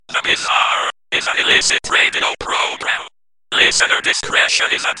Bizarre is an illicit radio program. Listener discretion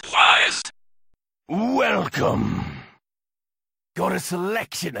is advised. Welcome. Got a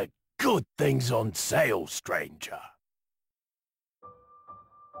selection of good things on sale, stranger.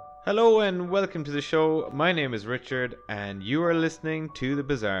 Hello and welcome to the show. My name is Richard and you are listening to The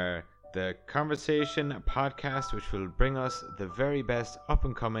Bizarre, the conversation podcast which will bring us the very best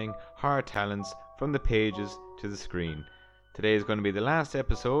up-and-coming horror talents from the pages to the screen. Today is going to be the last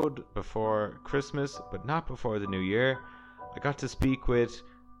episode before Christmas, but not before the new year. I got to speak with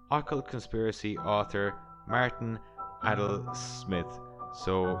Occult conspiracy author Martin Adil-Smith.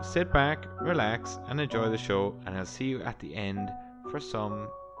 So sit back, relax and enjoy the show, and I'll see you at the end for some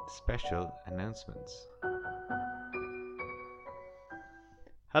special announcements.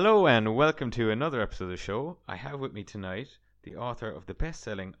 Hello and welcome to another episode of the show. I have with me tonight the author of the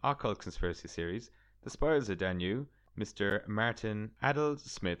best-selling Occult conspiracy series, The Spirals of Danu, Mr. Martin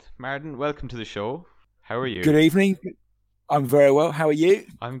Adil-Smith. Martin, welcome to the show. How are you? Good evening. I'm very well. How are you?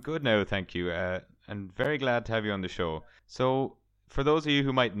 I'm good now, thank you. And very glad to have you on the show. So, for those of you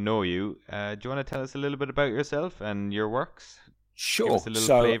who might know you, do you want to tell us a little bit about yourself and your works? Sure. Give us a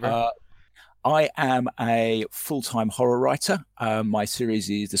little flavour. I am a full-time horror writer. My series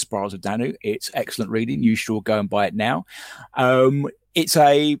is The Spirals of Danu. It's excellent reading. You should all go and buy it now. It's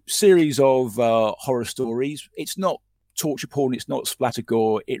a series of horror stories. It's not torture porn. It's not splatter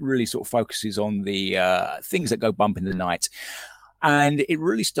gore. It really sort of focuses on the things that go bump in the night. And it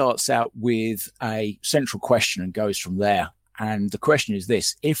really starts out with a central question and goes from there. And the question is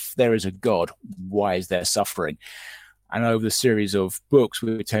this: if there is a God, why is there suffering? And over the series of books,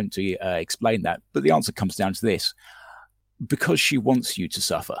 we attempt to explain that. But the answer comes down to this: because she wants you to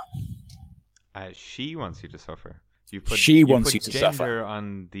suffer. She wants you to suffer. She wants you to gender suffer.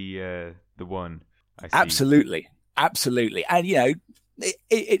 On the one. I see. Absolutely. And, you know,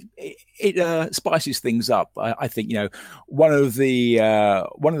 it spices things up. I think, you know, one of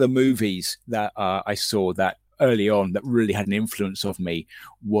the movies that I saw that early on that really had an influence of me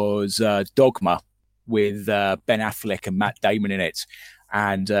was Dogma, with Ben Affleck and Matt Damon in it.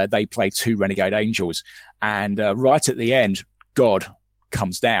 And they play two renegade angels. And right at the end, God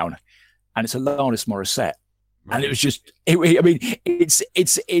comes down. And it's Alanis Morissette. Right. And it was just, it's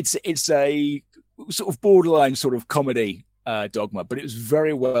a sort of borderline sort of comedy Dogma, but it was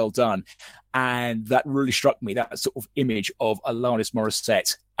very well done. And that really struck me, that sort of image of Alanis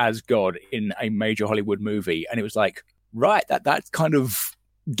Morissette as God in a major Hollywood movie. And it was like, right, that kind of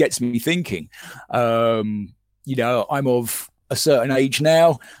gets me thinking. You know, I'm of a certain age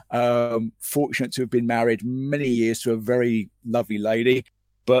now, fortunate to have been married many years to a very lovely lady,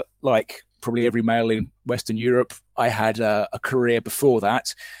 but like probably every male in Western Europe, I had a career before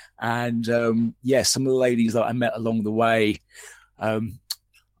that. And some of the ladies that I met along the way, I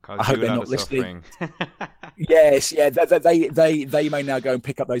hope they're not listening. Yes, yeah, they may now go and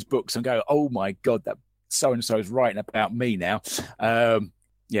pick up those books and go, oh my God, that so and so is writing about me now.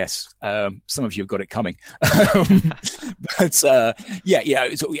 Yes, some of you have got it coming, but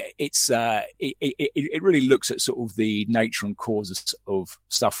it really looks at sort of the nature and causes of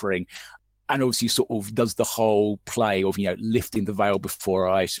suffering. And obviously sort of does the whole play of, you know, lifting the veil before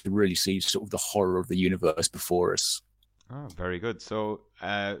our eyes to really see sort of the horror of the universe before us. Oh, very good. So,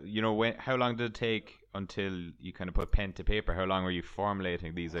 you know, how long did it take until you kind of put pen to paper? How long were you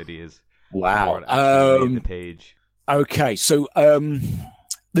formulating these ideas? Wow. The page. Okay. So,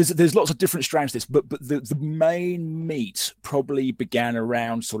 there's lots of different strands to this, but the main meat probably began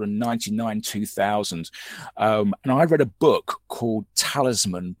around sort of 99, 2000. And I read a book called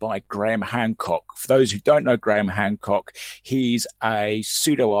Talisman by Graham Hancock. For those who don't know Graham Hancock, he's a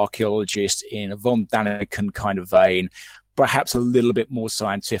pseudo-archaeologist in a von Daniken kind of vein, perhaps a little bit more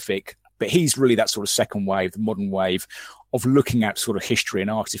scientific, but he's really that sort of second wave, the modern wave of looking at sort of history and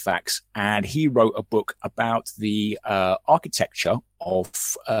artifacts. And he wrote a book about the architecture of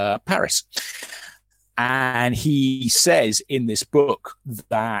Paris. And he says in this book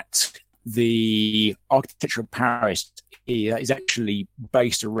that the architecture of Paris is actually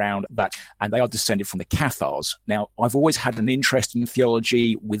based around that, and they are descended from the Cathars. Now, I've always had an interest in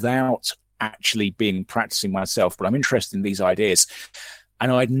theology without actually being practicing myself, but I'm interested in these ideas.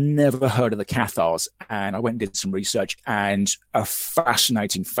 And I'd never heard of the Cathars. And I went and did some research, and a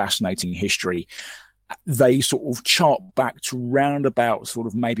fascinating history. They sort of chart back to round about sort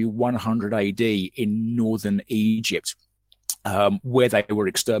of maybe 100 AD in northern Egypt. where they were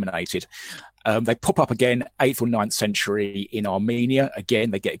exterminated. They pop up again 8th or 9th century in Armenia.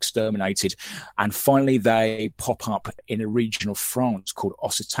 Again, they get exterminated. And finally, they pop up in a region of France called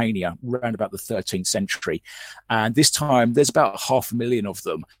Occitania around about the 13th century. And this time, there's about 500,000 of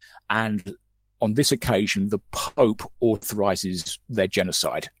them. And on this occasion, the Pope authorizes their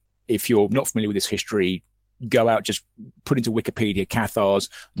genocide. If you're not familiar with this history, go out, just put into Wikipedia Cathars,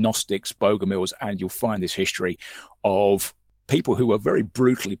 Gnostics, Bogomils, and you'll find this history of people who were very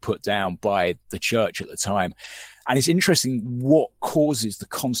brutally put down by the church at the time. And it's interesting what causes the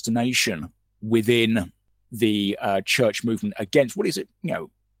consternation within the church movement against what is it,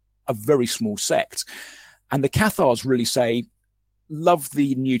 a very small sect. And the Cathars really say, love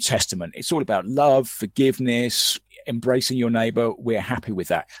the New Testament. It's all about love, forgiveness, embracing your neighbor. We're happy with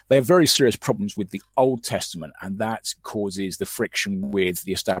that. They have very serious problems with the Old Testament, and that causes the friction with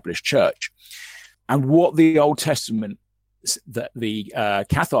the established church. And what the Old Testament, that the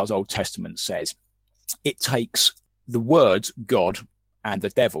Cathars' Old Testament says, it takes the words God and the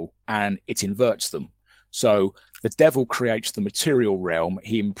devil and it inverts them. So the devil creates the material realm.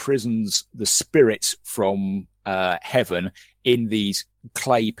 He imprisons the spirits from heaven in these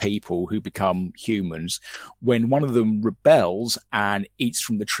clay people who become humans. When one of them rebels and eats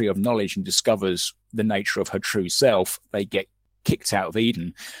from the tree of knowledge and discovers the nature of her true self, they get kicked out of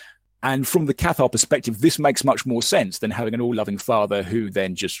Eden. And from the Cathar perspective, this makes much more sense than having an all-loving father who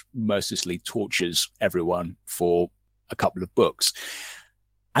then just mercilessly tortures everyone for a couple of books.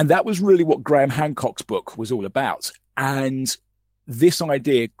 And that was really what Graham Hancock's book was all about. And this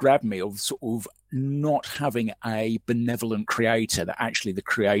idea grabbed me of sort of not having a benevolent creator, that actually the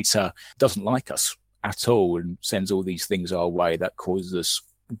creator doesn't like us at all and sends all these things our way that causes us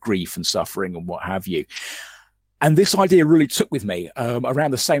grief and suffering and what have you. And this idea really took with me. Around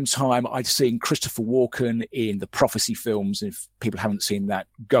the same time, I'd seen Christopher Walken in the Prophecy films. If people haven't seen that,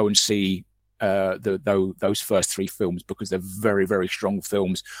 go and see those first three films, because they're very, very strong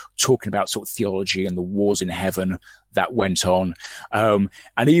films talking about sort of theology and the wars in heaven that went on. And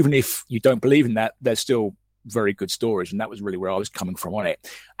even if you don't believe in that, they're still very good stories. And that was really where I was coming from on it.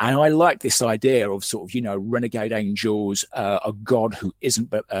 And I like this idea of sort of, renegade angels, a God who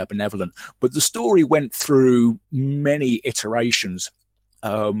isn't benevolent. But the story went through many iterations.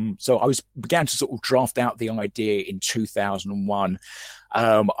 So I began to sort of draft out the idea in 2001.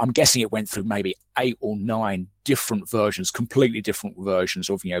 I'm guessing it went through maybe 8 or 9 different versions, completely different versions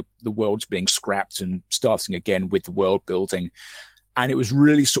of, the world's being scrapped and starting again with the world building. And it was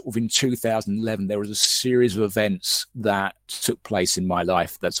really sort of in 2011, there was a series of events that took place in my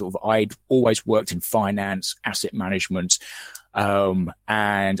life that sort of, I'd always worked in finance, asset management,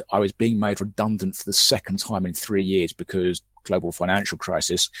 and I was being made redundant for the second time in 3 years because global financial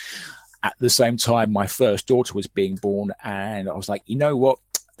crisis. At the same time, my first daughter was being born, and I was like, you know what?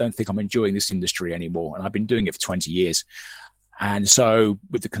 I don't think I'm enjoying this industry anymore. And I've been doing it for 20 years. And so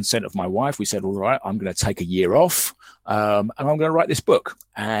with the consent of my wife, we said, all right, I'm going to take a year off, and I'm going to write this book.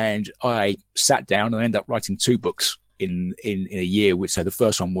 And I sat down and ended up writing 2 books in a year. So the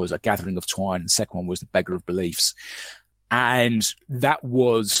first one was A Gathering of Twine. And the second one was The Beggar of Beliefs. And that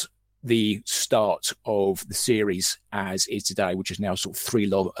was the start of the series as is today, which is now sort of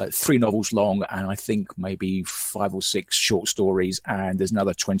 3 novels long, and I think maybe 5 or 6 short stories, and there's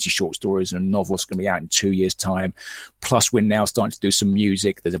another 20 short stories and a novel that's going to be out in 2 years' time. Plus, we're now starting to do some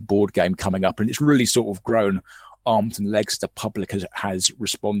music. There's a board game coming up, and it's really sort of grown arms and legs. The public has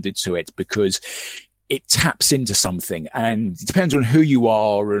responded to it because it taps into something, and it depends on who you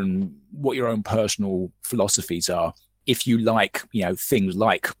are and what your own personal philosophies are. If you like, things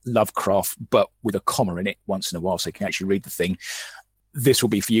like Lovecraft, but with a comma in it once in a while so you can actually read the thing, this will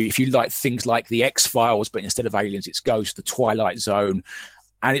be for you. If you like things like The X-Files, but instead of aliens, it's ghosts, The Twilight Zone.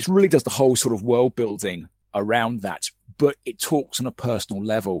 And it really does the whole sort of world building around that, but it talks on a personal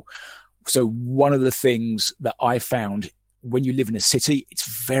level. So one of the things that I found when you live in a city,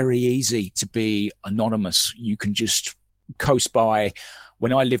 it's very easy to be anonymous. You can just coast by.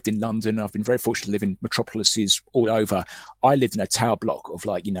 When I lived in London, I've been very fortunate to live in metropolises all over. I lived in a tower block of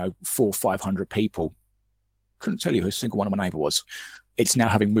 400 or 500 people. Couldn't tell you who a single one of my neighbour was. It's now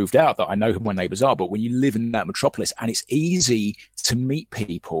having moved out that I know who my neighbours are. But when you live in that metropolis, and it's easy to meet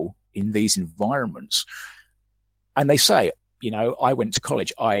people in these environments. And they say, I went to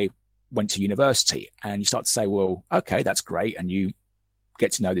college, I went to university, and you start to say, well, okay, that's great. And you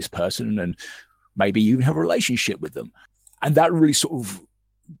get to know this person and maybe you have a relationship with them. And that really sort of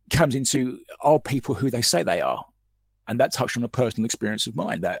comes into, are people who they say they are? And that touched on a personal experience of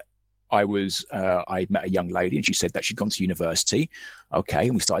mine that I met a young lady, and she said that she'd gone to university. Okay.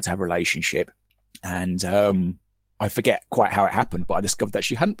 And we started to have a relationship, and I forget quite how it happened, but I discovered that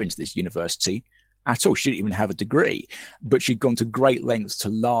she hadn't been to this university at all. She didn't even have a degree, but she'd gone to great lengths to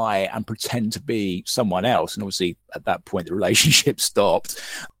lie and pretend to be someone else. And obviously at that point, the relationship stopped.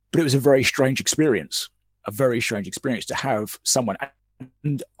 But it was a very strange experience to have someone.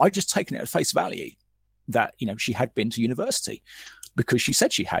 And I just taken it at face value that, she had been to university because she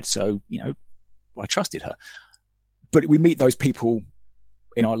said she had. So, I trusted her. But we meet those people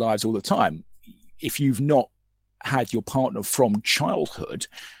in our lives all the time. If you've not had your partner from childhood,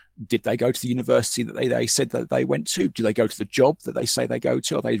 did they go to the university that they said that they went to? Do they go to the job that they say they go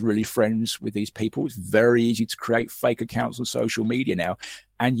to? Are they really friends with these people? It's very easy to create fake accounts on social media now.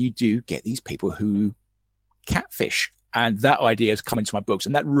 And you do get these people who catfish. And that idea has come into my books.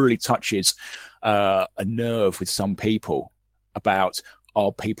 And that really touches a nerve with some people about,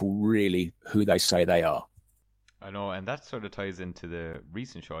 are people really who they say they are? I know, and that sort of ties into the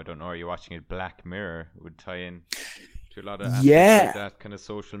recent show. I don't know, are you watching it? Black Mirror would tie in to a lot of aspects like that kind of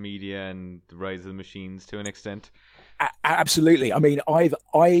social media and the rise of the machines to an extent. Absolutely. I mean,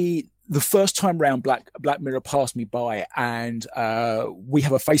 the first time round, Black Mirror passed me by, and we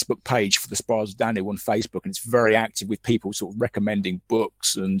have a Facebook page for the Spirals of Danu on Facebook, and it's very active with people sort of recommending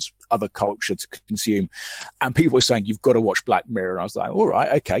books and other culture to consume. And people were saying, you've got to watch Black Mirror. And I was like, all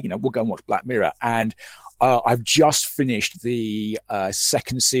right, okay, we'll go and watch Black Mirror. And I've just finished the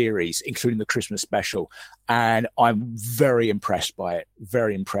second series, including the Christmas special, and I'm very impressed by it.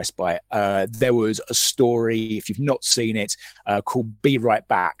 There was a story, if you've not seen it, called Be Right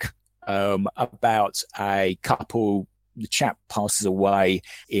Back, about a couple. The chap passes away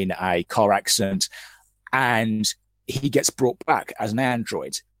in a car accident, and he gets brought back as an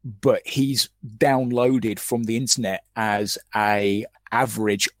android, but he's downloaded from the internet as a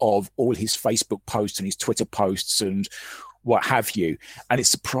average of all his Facebook posts and his Twitter posts and what have you. And it's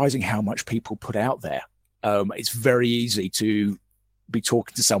surprising how much people put out there. It's very easy to be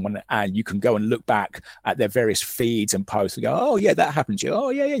talking to someone and you can go and look back at their various feeds and posts and go, oh yeah, that happened to you. Oh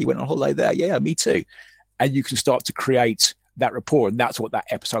yeah, you went on holiday there. Yeah, me too. And you can start to create that rapport. And that's what that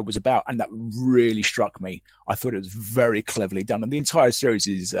episode was about. And that really struck me. I thought it was very cleverly done. And the entire series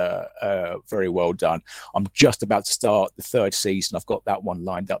is very well done. I'm just about to start the third season. I've got that one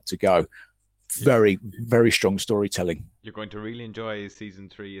lined up to go. Very, very strong storytelling. You're going to really enjoy season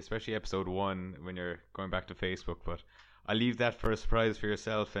 3, especially episode 1 when you're going back to Facebook. But I'll leave that for a surprise for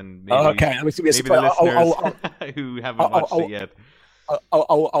yourself and maybe the listeners who haven't watched it yet.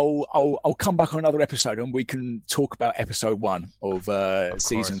 I'll come back on another episode and we can talk about episode 1 of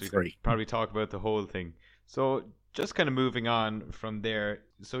season 3. Probably talk about the whole thing. So just kind of moving on from there.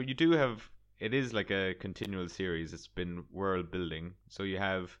 So you do have, it is like a continual series. It's been world building. So you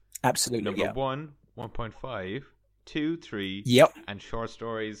have number 1, 1.5, 2, 3, and short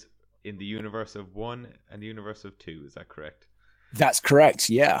stories in the universe of 1 and the universe of 2. Is that correct? That's correct.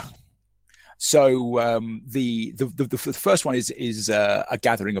 Yeah. So the first one is a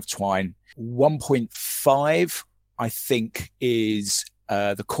gathering of twine. 1.5, I think, is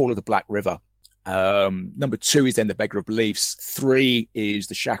the Call of the Black River. Number 2 is then the Beggar of Beliefs. 3 is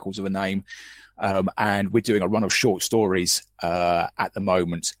the Shackles of a Name. And we're doing a run of short stories at the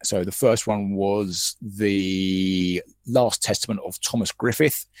moment. So the first one was the Last Testament of Thomas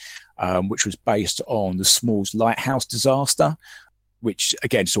Griffith, which was based on the Smalls Lighthouse disaster, which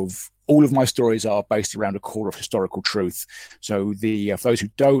again, sort of all of my stories are based around a core of historical truth. So for those who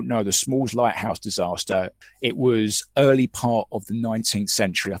don't know, the Smalls Lighthouse disaster, it was early part of the 19th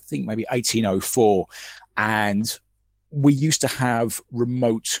century, I think maybe 1804. And we used to have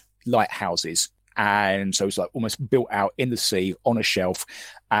remote lighthouses. And so it's like almost built out in the sea on a shelf.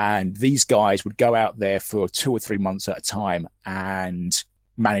 And these guys would go out there for 2 or 3 months at a time and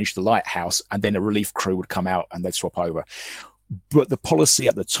manage the lighthouse. And then a relief crew would come out and they'd swap over. But the policy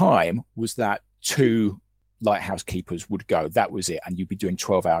at the time was that 2 lighthouse keepers would go. That was it. And you'd be doing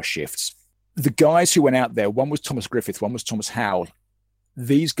 12-hour shifts. The guys who went out there, one was Thomas Griffith, one was Thomas Howell.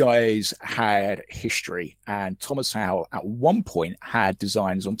 These guys had history. And Thomas Howell at one point had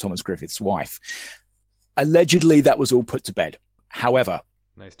designs on Thomas Griffith's wife. Allegedly, that was all put to bed. However,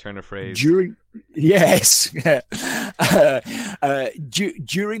 nice turn of phrase. During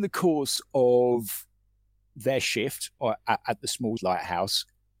the course of their shift at the Smalls Lighthouse,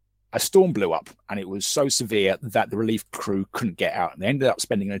 a storm blew up and it was so severe that the relief crew couldn't get out, and they ended up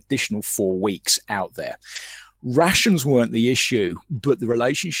spending an additional 4 weeks out there. Rations weren't the issue, but the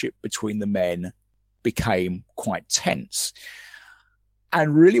relationship between the men became quite tense.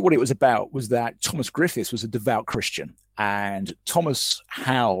 And really what it was about was that Thomas Griffiths was a devout Christian, and Thomas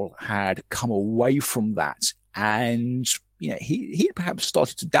Howell had come away from that, and he perhaps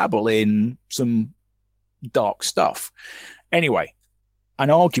started to dabble in some dark stuff. Anyway, an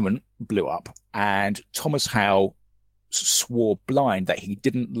argument blew up, and Thomas Howell swore blind that he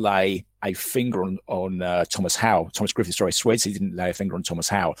didn't lay a finger on Thomas Howell. Thomas Griffith, sorry, swears he didn't lay a finger on Thomas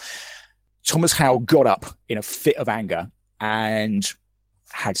Howell. Thomas Howell got up in a fit of anger and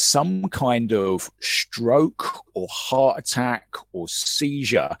had some kind of stroke or heart attack or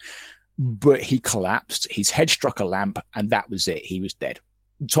seizure, but he collapsed. His head struck a lamp, and that was it. He was dead.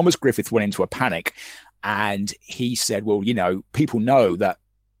 Thomas Griffith went into a panic, and he said, well, you know, people know that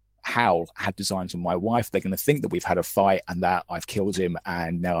Howell had designs on my wife. They're going to think that we've had a fight and that I've killed him,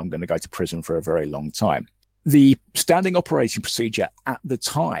 and now I'm going to go to prison for a very long time. The standing operating procedure at the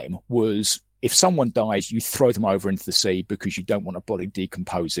time was, if someone dies, you throw them over into the sea because you don't want a body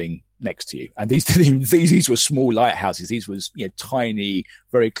decomposing next to you. And these were small lighthouses. These was, you know, tiny,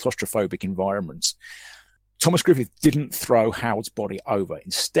 very claustrophobic environments. Thomas Griffith didn't throw Howell's body over.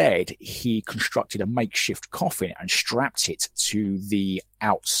 Instead, he constructed a makeshift coffin and strapped it to the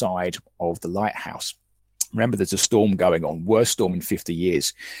outside of the lighthouse. Remember, there's a storm going on, worst storm in 50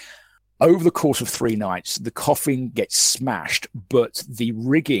 years. Over the course of 3 nights, the coffin gets smashed, but the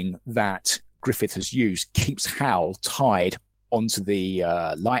rigging that Griffith has used keeps Howell tied onto the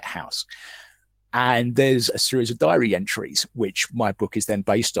lighthouse. And there's a series of diary entries, which my book is then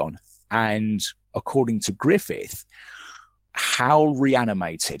based on. And according to Griffith, Howell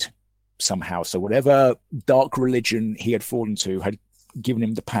reanimated somehow. So whatever dark religion he had fallen to had given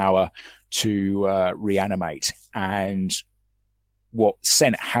him the power to reanimate. And what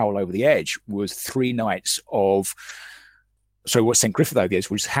sent Howell over the edge was 3 nights of... So what sent Griffith over the edge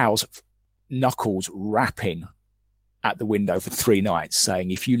was Howell's knuckles rapping at the window for 3 nights, saying,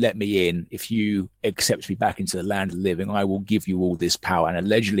 if you let me in, if you accept me back into the land of the living, I will give you all this power. And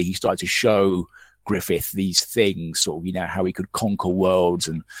allegedly he started to show Griffith these things, sort of, you know, how he could conquer worlds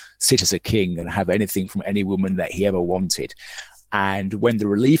and sit as a king and have anything from any woman that he ever wanted. And when the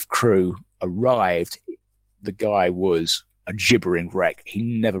relief crew arrived, the guy was a gibbering wreck. He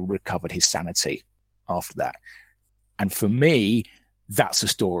never recovered his sanity after that. And for me, that's a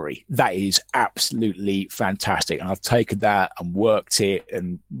story that is absolutely fantastic. And I've taken that and worked it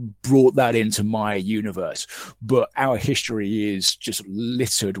and brought that into my universe. But our history is just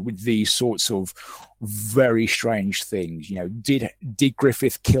littered with these sorts of very strange things. You know, did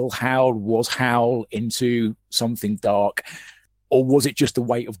Griffith kill Howell? Was Howell into something dark? Or was it just the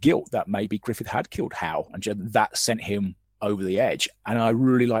weight of guilt that maybe Griffith had killed Howell and that sent him over the edge? And I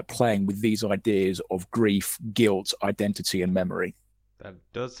really like playing with these ideas of grief, guilt, identity, and memory. That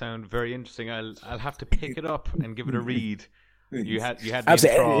does sound very interesting. I'll have to pick it up and give it a read. You had me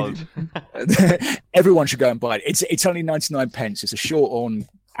enthralled. Everyone should go and buy it. It's only 99 pence. It's a short on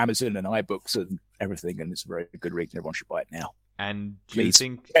Amazon and iBooks and everything, and it's a very good read. And everyone should buy it now. And do Please.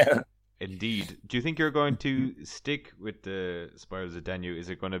 you think, indeed, do you think you're going to stick with the Spirals of Danu? Is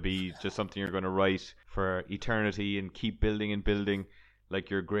it going to be just something you're going to write for eternity and keep building and building like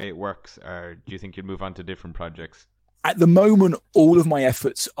your great works, or do you think you'll move on to different projects? At the moment, all of my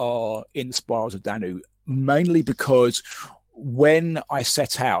efforts are in the Spirals of Danu, mainly because when I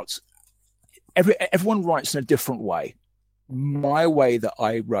set out, everyone writes in a different way. My way that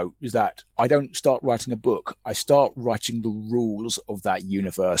I wrote is that I don't start writing a book. I start writing the rules of that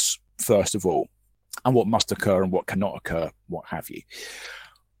universe, first of all, and what must occur and what cannot occur, what have you.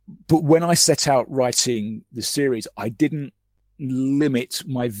 But when I set out writing the series, I didn't limit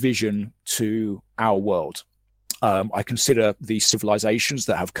my vision to our world. I consider the civilizations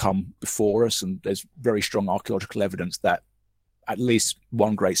that have come before us, and there's very strong archaeological evidence that at least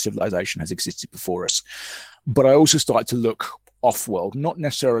one great civilization has existed before us. But I also started to look off-world, not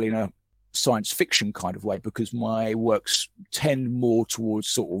necessarily in a science fiction kind of way, because my works tend more towards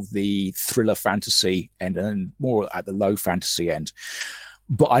sort of the thriller fantasy end and more at the low fantasy end.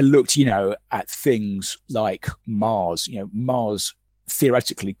 But I looked, you know, at things like Mars. You know, Mars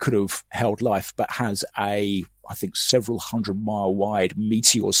theoretically could have held life, but has a, I think, several 100-mile wide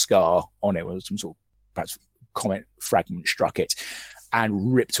meteor scar on it, or some sort of perhaps comet fragment struck it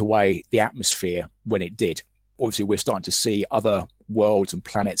and ripped away the atmosphere when it did. Obviously, we're starting to see other worlds and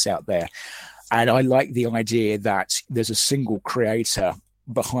planets out there. And I like the idea that there's a single creator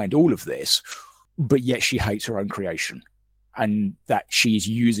behind all of this, but yet she hates her own creation, and that she's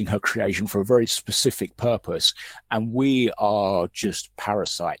using her creation for a very specific purpose. And we are just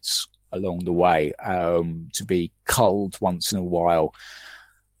parasites along the way, to be culled once in a while.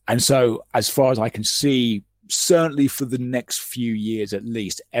 And so as far as I can see, certainly for the next few years at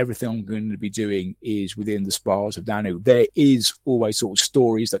least, everything I'm going to be doing is within the Spirals of Danu. There is always sort of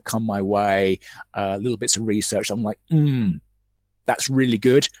stories that come my way, little bits of research. I'm like, that's really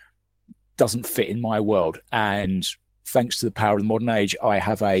good. doesn't fit in my world. And thanks to the power of the modern age, I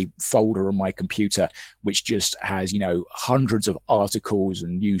have a folder on my computer which just has, hundreds of articles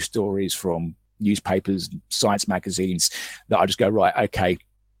and news stories from newspapers, science magazines, that I just go, right, okay,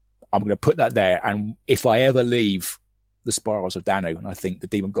 I'm going to put that there. And if I ever leave the Spirals of Danu, and I think the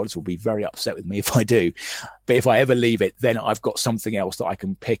Demon Goddess will be very upset with me if I do, but if I ever leave it, then I've got something else that I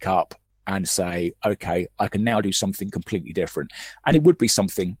can pick up and say, okay, I can now do something completely different. And it would be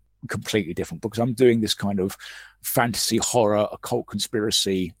something completely different because I'm doing this kind of fantasy, horror, occult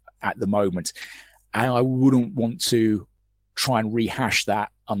conspiracy at the moment. And I wouldn't want to try and rehash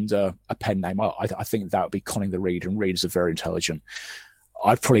that under a pen name. I think that would be conning the reader, and readers are very intelligent.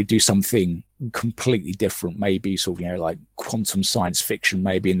 I'd probably do something completely different, maybe sort of, like quantum science fiction,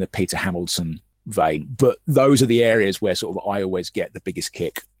 maybe in the Peter Hamilton vein. But those are the areas where sort of I always get the biggest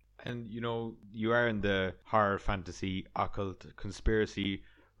kick. And, you are in the horror, fantasy, occult, conspiracy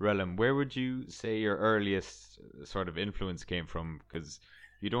realm. Where would you say your earliest sort of influence came from? Because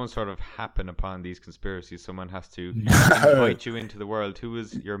you don't sort of happen upon these conspiracies. Someone has to invite you into the world. Who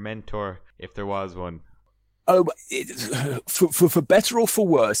was your mentor, if there was one? Oh, for better or for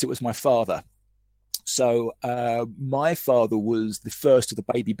worse, it was my father. So my father was the first of the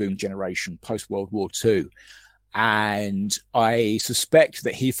baby boom generation post-World War II. And I suspect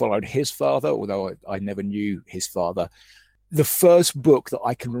that he followed his father, although I never knew his father. The first book that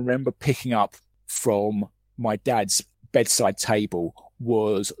I can remember picking up from my dad's bedside table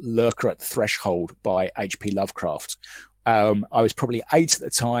was Lurker at the Threshold by H.P. Lovecraft. I was probably 8 at the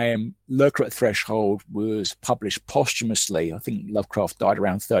time. Lurker at the Threshold was published posthumously. I think Lovecraft died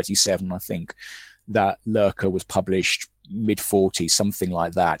around 37. I think that Lurker was published mid-40s, something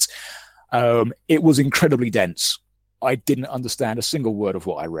like that. It was incredibly dense. I didn't understand a single word of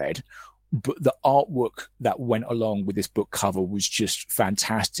what I read, but the artwork that went along with this book cover was just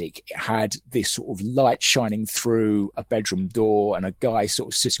fantastic. It had this sort of light shining through a bedroom door and a guy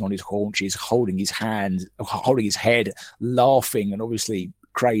sort of sitting on his haunches, holding his head, laughing and obviously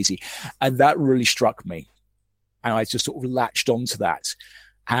crazy. And that really struck me. And I just sort of latched onto that.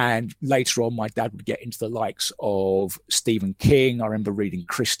 And later on, my dad would get into the likes of Stephen King. I remember reading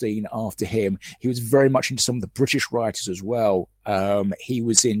Christine after him. He was very much into some of the British writers as well. He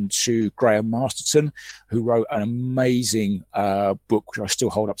was into Graham Masterton, who wrote an amazing book, which I still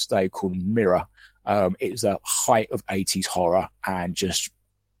hold up today, called Mirror. It was a height of 80s horror and just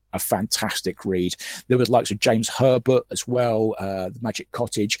a fantastic read. There was likes of James Herbert as well, The Magic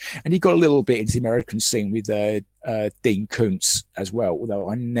Cottage, and he got a little bit into the American scene with Dean Koontz as well, although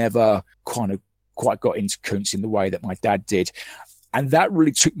I never quite got into Koontz in the way that my dad did. And that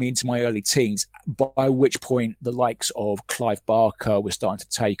really took me into my early teens, by which point the likes of Clive Barker were starting to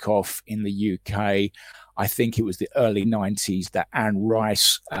take off in the UK. I think it was the early 90s that Anne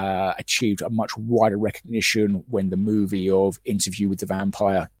Rice achieved a much wider recognition when the movie of Interview with the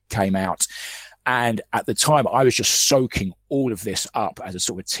Vampire came out. And at the time, I was just soaking all of this up as a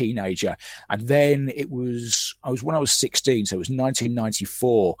sort of teenager. And then I was when I was 16, so it was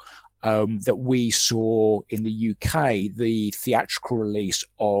 1994, that we saw in the UK the theatrical release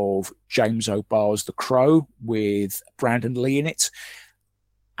of James O'Barr's The Crow with Brandon Lee in it.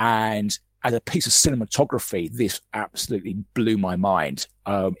 And as a piece of cinematography, this absolutely blew my mind.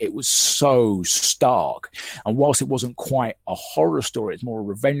 It was so stark. And whilst it wasn't quite a horror story, it's more a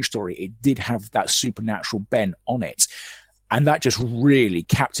revenge story, it did have that supernatural bent on it. And that just really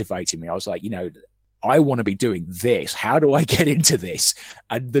captivated me. I was like, I want to be doing this. How do I get into this?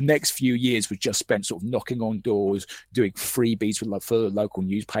 And the next few years was just spent sort of knocking on doors, doing freebies for local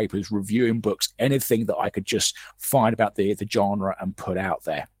newspapers, reviewing books, anything that I could just find about the genre and put out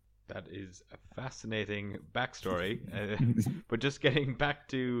there. That is a fascinating backstory. But just getting back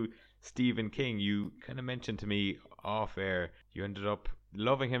to Stephen King, you kind of mentioned to me off air, you ended up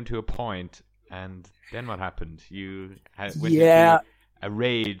loving him to a point, and then what happened? You went into a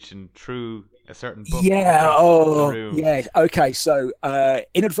rage and threw a certain book. Yeah. Okay, so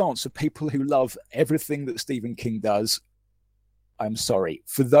in advance of people who love everything that Stephen King does, I'm sorry.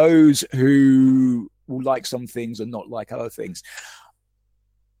 For those who will like some things and not like other things,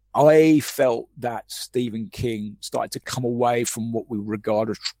 I felt that Stephen King started to come away from what we regard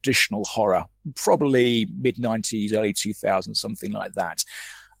as traditional horror, probably mid-90s, early 2000s, something like that.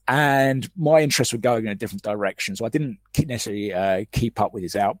 And my interests were going in a different direction, so I didn't necessarily keep up with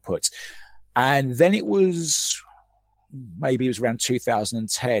his output. And then it was around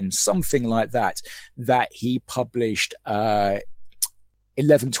 2010, something like that, that he published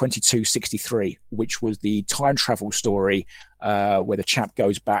 11/22/63, which was the time travel story where the chap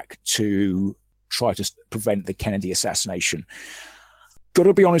goes back to try to prevent the Kennedy assassination. Got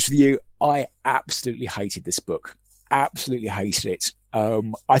to be honest with you, I absolutely hated this book. Absolutely hated it.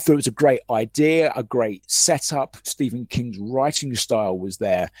 I thought it was a great idea, a great setup. Stephen King's writing style was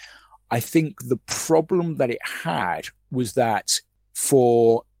there. I think the problem that it had was that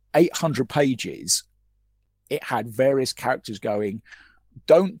for 800 pages, it had various characters going,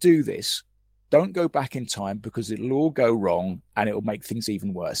 don't do this. Don't go back in time because it'll all go wrong and it'll make things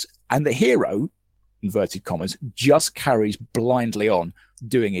even worse. And the hero, inverted commas, just carries blindly on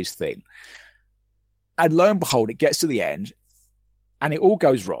doing his thing. And lo and behold, it gets to the end and it all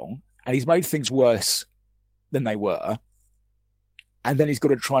goes wrong and he's made things worse than they were. And then he's got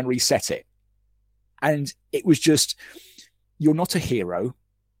to try and reset it. And it was just, you're not a hero.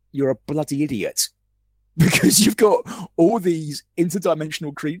 You're a bloody idiot. Because you've got all these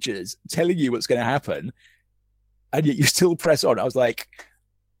interdimensional creatures telling you what's going to happen. And yet you still press on. I was like,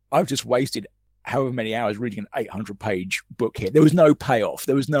 I've just wasted however many hours reading an 800-page book here. There was no payoff.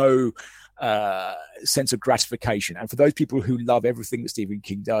 There was no sense of gratification. And for those people who love everything that Stephen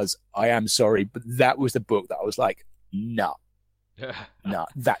King does, I am sorry, but that was the book that I was like, no,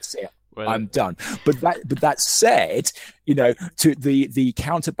 that's it. Well, I'm done. But that said, to the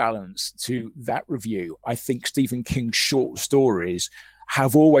counterbalance to that review, I think Stephen King's short stories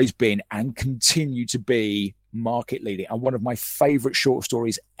have always been and continue to be market leading. And one of my favorite short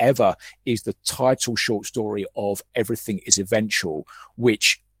stories ever is the title short story of Everything is Eventual,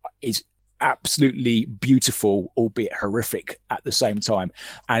 which is absolutely beautiful, albeit horrific at the same time.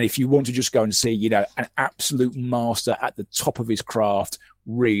 And if you want to just go and see, an absolute master at the top of his craft,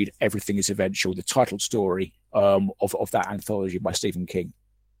 read Everything is Eventual, the title story of that anthology by Stephen King.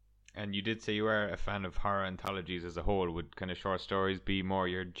 And you did say you were a fan of horror anthologies as a whole. Would kind of short stories be more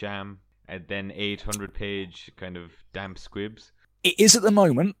your jam than 800-page kind of damp squibs? It is at the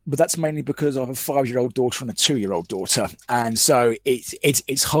moment, but that's mainly because I have a 5-year-old daughter and a 2-year-old daughter. And so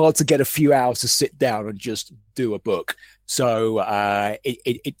it's hard to get a few hours to sit down and just do a book. So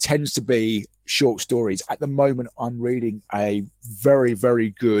it tends to be short stories. At the moment, I'm reading a very, very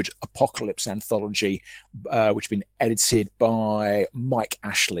good apocalypse anthology, which has been edited by Mike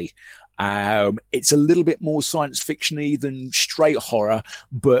Ashley. It's a little bit more science fiction-y than straight horror,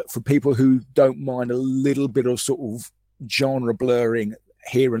 but for people who don't mind a little bit of sort of genre blurring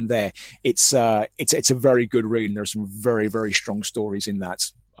here and there, it's a very good read, and there's some very, very strong stories in that.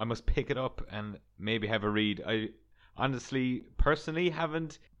 I must pick it up and maybe have a read. I honestly, personally,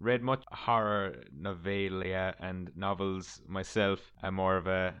 haven't read much horror novella and novels myself. I'm more of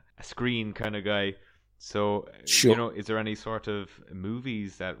a screen kind of guy. So, sure. Is there any sort of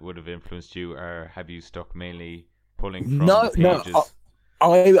movies that would have influenced you, or have you stuck mainly pulling from pages? No.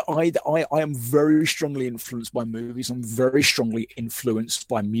 I am very strongly influenced by movies. I'm very strongly influenced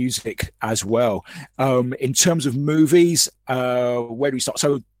by music as well. In terms of movies, where do we start?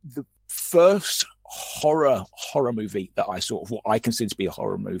 So the first horror movie that I saw, what I consider to be a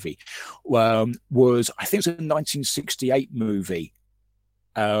horror movie, was, I think it was a 1968 movie.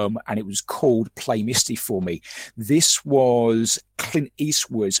 And it was called Play Misty for Me. This was Clint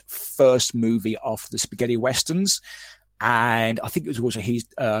Eastwood's first movie after the spaghetti westerns. And I think it was also his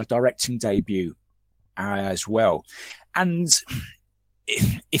directing debut as well. And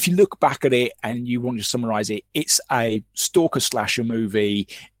if you look back at it and you want to summarize it, it's a stalker slasher movie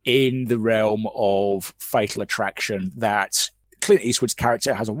in the realm of Fatal Attraction, that Clint Eastwood's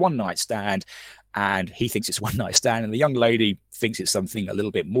character has a one-night stand, and he thinks it's a one-night stand, and the young lady thinks it's something a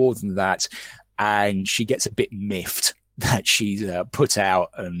little bit more than that, and she gets a bit miffed that she's put out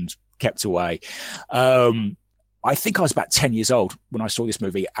and kept away. I think I was about 10 years old when I saw this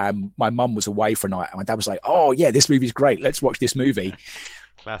movie, and my mum was away for a night, and my dad was like, "Oh yeah, this movie's great. Let's watch this movie."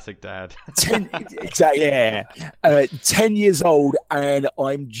 Classic dad. 10 years old, and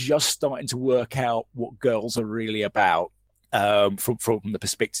I'm just starting to work out what girls are really about. From the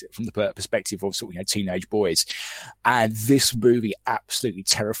perspective of sort of, teenage boys, and this movie absolutely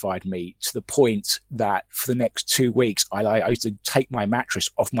terrified me to the point that for the next 2 weeks I used to take my mattress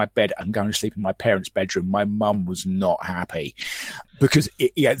off my bed and go and sleep in my parents' bedroom. My mum was not happy because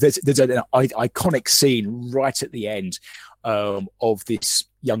there's an iconic scene right at the end of this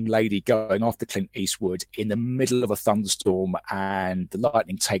young lady going after Clint Eastwood in the middle of a thunderstorm, and the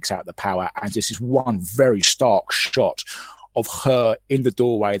lightning takes out the power, and there's this one very stark shot of her in the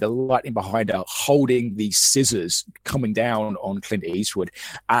doorway, the lightning behind her, holding these scissors coming down on Clint Eastwood.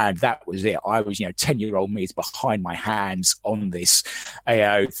 And that was it. I was, 10-year-old me is behind my hands on this,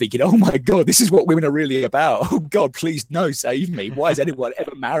 thinking, oh my God, this is what women are really about. Oh God, please, no, save me. Why is anyone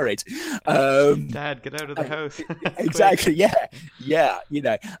ever married? Dad, get out of the house. Exactly. Yeah.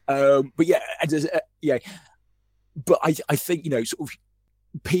 But yeah, but I think, sort of,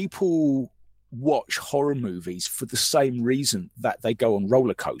 people watch horror movies for the same reason that they go on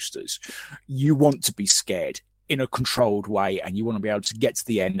roller coasters. You want to be scared in a controlled way, and you want to be able to get to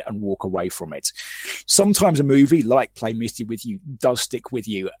the end and walk away from it. Sometimes a movie like Play Misty with You does stick with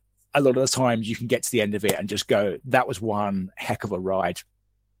you. A lot of the times you can get to the end of it and just go, that was one heck of a ride.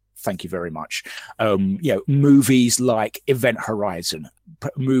 Thank you very much. Movies like Event Horizon,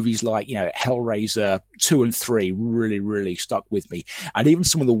 movies like, Hellraiser 2 and 3 really, really stuck with me. And even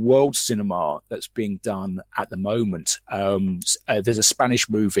some of the world cinema that's being done at the moment. There's a Spanish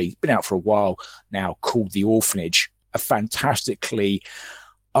movie, been out for a while now, called The Orphanage, a fantastically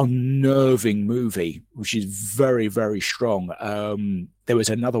unnerving movie, which is very, very strong. There was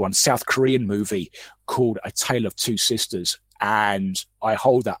another one, South Korean movie called A Tale of Two Sisters. And I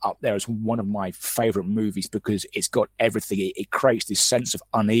hold that up there as one of my favorite movies because it's got everything. It creates this sense of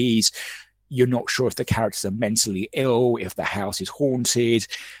unease. You're not sure if the characters are mentally ill, if the house is haunted,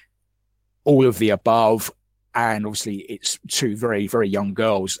 all of the above. And obviously it's two very, very young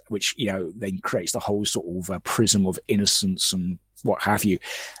girls, which, then creates the whole sort of prism of innocence and what have you.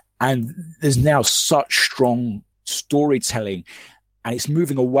 And there's now such strong storytelling. And it's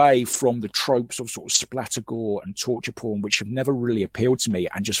moving away from the tropes of sort of splatter gore and torture porn, which have never really appealed to me,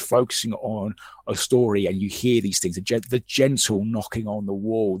 and just focusing on a story. And you hear these things, the gentle knocking on the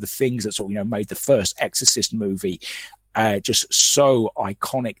wall, the things that sort of, made the first Exorcist movie just so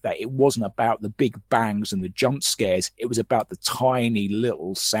iconic, that it wasn't about the big bangs and the jump scares. It was about the tiny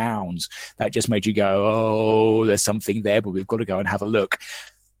little sounds that just made you go, oh, there's something there, but we've got to go and have a look.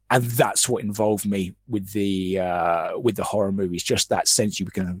 And that's what involved me with the horror movies. Just that sense you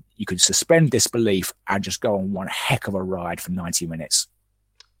could suspend disbelief and just go on one heck of a ride for 90 minutes.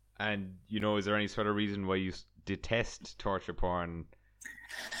 And is there any sort of reason why you detest torture porn?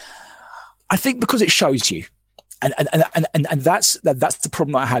 I think because it shows you, and that's the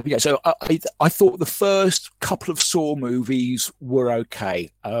problem I had. So I thought the first couple of Saw movies were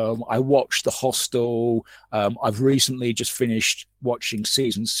okay. I watched The Hostel. I've recently just finished watching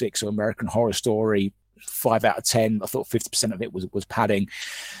season 6 of American Horror Story. 5 out of 10. I thought 50% of it was padding.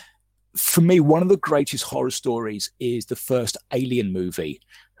 For me, one of the greatest horror stories is the first Alien movie.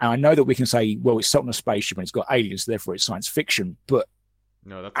 And I know that we can say, well, it's set on a spaceship and it's got aliens, therefore it's science fiction, but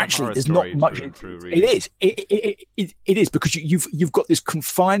no, that's actually, there's not much. It is. It is because you've got this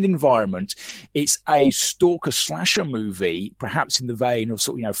confined environment. It's a stalker slasher movie, perhaps in the vein of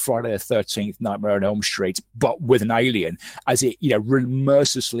sort of Friday the 13th, Nightmare on Elm Street, but with an alien, as it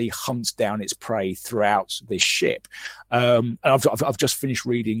mercilessly hunts down its prey throughout this ship. And I've just finished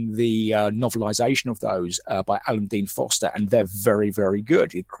reading the novelization of those by Alan Dean Foster, and they're very, very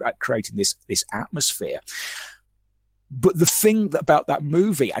good at creating this atmosphere. But the thing about that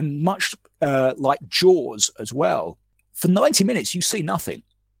movie, and much like Jaws as well, for 90 minutes, you see nothing.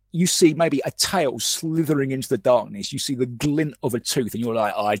 You see maybe a tail slithering into the darkness. You see the glint of a tooth, and you're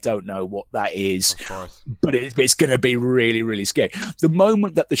like, I don't know what that is. Of course. But it's going to be really, really scary. The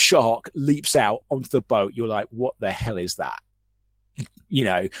moment that the shark leaps out onto the boat, you're like, what the hell is that?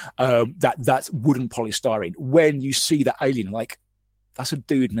 That's wooden polystyrene. When you see the alien, like, that's a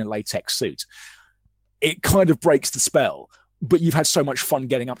dude in a latex suit. It kind of breaks the spell, but you've had so much fun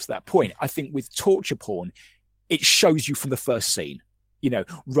getting up to that point. I think with torture porn, it shows you from the first scene,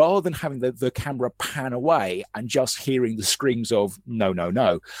 rather than having the camera pan away and just hearing the screams of no, no,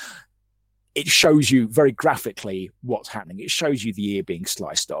 no. It shows you very graphically what's happening. It shows you the ear being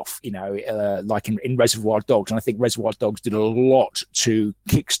sliced off, like in Reservoir Dogs. And I think Reservoir Dogs did a lot to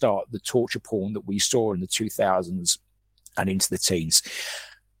kickstart the torture porn that we saw in the 2000s and into the teens.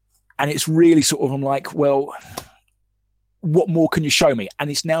 And it's really sort of, I'm like, well, what more can you show me?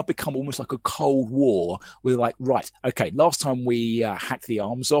 And it's now become almost like a Cold War. We're like, right, okay, last time we hacked the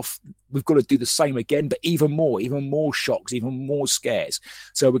arms off, we've got to do the same again, but even more shocks, even more scares.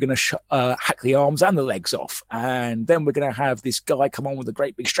 So we're going to hack the arms and the legs off. And then we're going to have this guy come on with a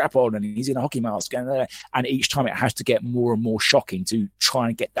great big strap on and he's in a hockey mask. And each time it has to get more and more shocking to try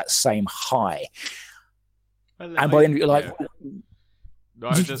and get that same high. Well, and by the end, you're like... Yeah. No,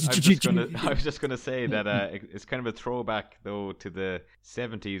 I was just gonna say that it's kind of a throwback though to the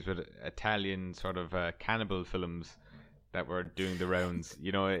 70s with Italian sort of cannibal films that were doing the rounds.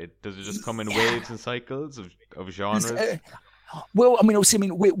 Does it just come in waves and cycles of genres? Well,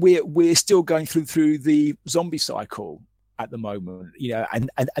 obviously, we're still going through the zombie cycle at the moment, and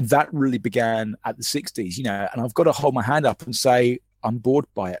that really began at the 60s, and I've got to hold my hand up and say I'm bored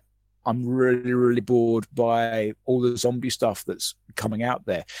by it. I'm really, really bored by all the zombie stuff that's coming out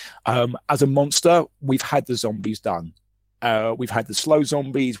there. As a monster, we've had the zombies done. We've had the slow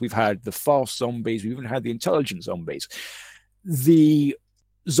zombies. We've had the fast zombies. We've even had the intelligent zombies. The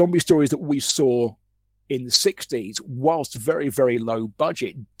zombie stories that we saw in the 60s, whilst very, very low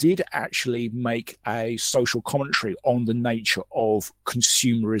budget, did actually make a social commentary on the nature of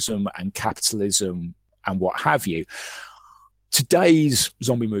consumerism and capitalism and what have you. Today's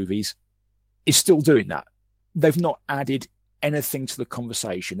zombie movies is still doing that. They've not added anything to the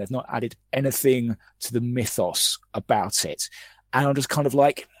conversation. They've not added anything to the mythos about it. And I'm just kind of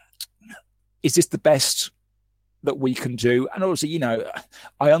like, is this the best that we can do? And obviously,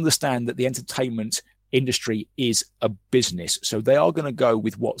 I understand that the entertainment industry is a business, so they are going to go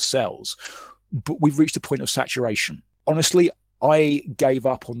with what sells. But we've reached a point of saturation. Honestly, I gave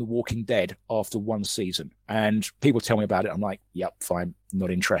up on The Walking Dead after one season, and people tell me about it. I'm like, yep, fine, not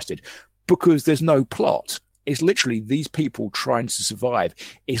interested, because there's no plot. It's literally these people trying to survive.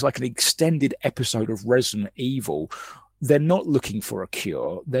 It's like an extended episode of Resident Evil. They're not looking for a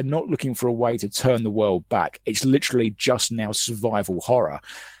cure. They're not looking for a way to turn the world back. It's literally just now survival horror.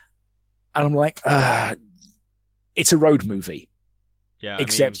 And I'm like, it's a road movie. Yeah,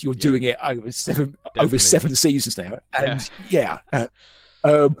 except you're doing it over seven seasons now. And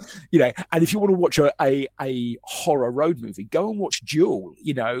and if you want to watch a horror road movie, go and watch Duel.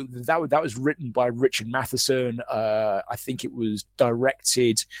 That was written by Richard Matheson. I think it was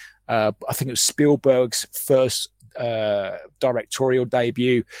directed. I think it was Spielberg's first directorial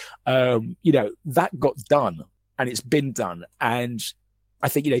debut. That got done, and it's been done. And I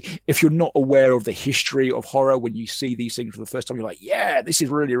think, if you're not aware of the history of horror, when you see these things for the first time, you're like, yeah, this is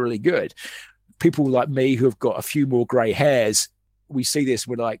really, really good. People like me who have got a few more grey hairs, we see this,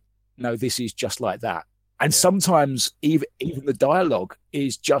 we're like, no, this is just like that. And sometimes even the dialogue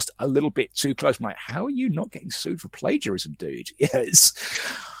is just a little bit too close. I'm like, how are you not getting sued for plagiarism, dude? Yes.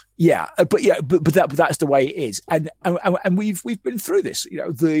 Yeah, but that's the way it is, and we've been through this.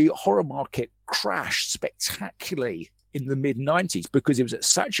 The horror market crashed spectacularly in the mid-90s because it was at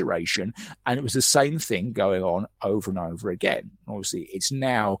saturation, and it was the same thing going on over and over again. Obviously, it's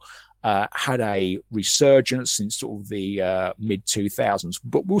now had a resurgence since sort of the mid-2000s,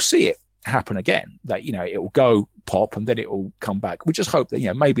 but we'll see it happen again. That it will go pop and then it will come back. We just hope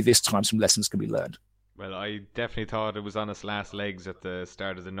that maybe this time some lessons can be learned. Well, I definitely thought it was on its last legs at the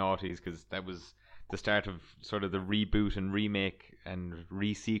start of the noughties, because that was the start of sort of the reboot and remake and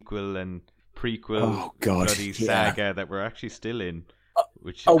re-sequel and prequel bloody saga that we're actually still in.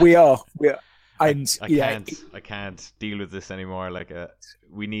 Which we are. And I can't deal with this anymore. Like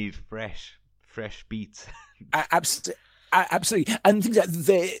we need fresh beats. Absolutely. And things like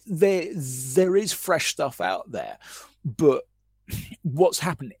there is fresh stuff out there, but what's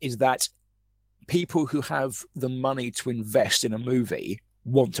happened is that people who have the money to invest in a movie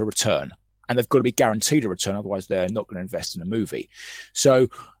want a return, and they've got to be guaranteed a return, otherwise they're not going to invest in a movie. So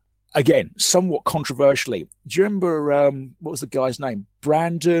again, somewhat controversially, do you remember what was the guy's name?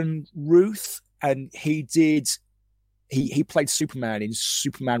 Brandon Ruth, and he played Superman in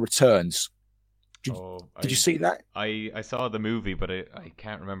Superman Returns. Did you see that? I saw the movie, but I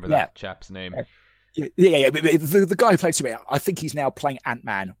can't remember that chap's name. Yeah. The guy who played Superman, I think he's now playing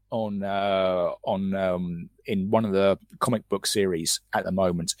Ant-Man on in one of the comic book series at the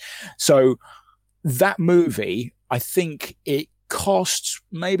moment. So that movie, I think it cost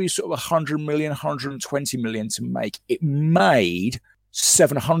maybe sort of 100 million, 120 million to make. It made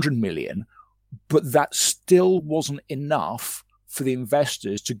 700 million, but that still wasn't enough for the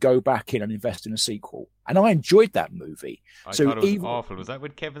investors to go back in and invest in a sequel. And I enjoyed that movie. I thought it was awful. Was that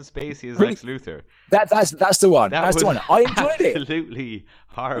with Kevin Spacey as Lex Luthor? That's the one. That's the one. I enjoyed it. Absolutely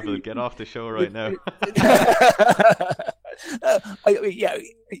horrible. Get off the show right now.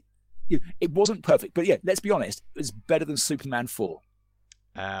 It wasn't perfect, but let's be honest, it was better than Superman 4.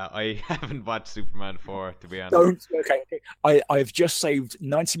 I haven't watched Superman 4, to be honest. I've just saved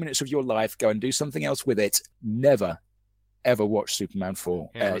 90 minutes of your life. Go and do something else with it. Never ever watched Superman 4.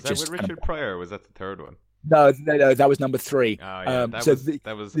 Was that with Richard Pryor, or was that the third one? No, that was number 3. Oh, yeah.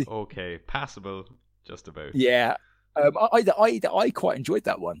 That was okay. Passable, just about. Yeah. I quite enjoyed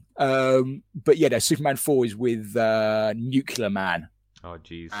that one. But Superman 4 is with Nuclear Man. Oh,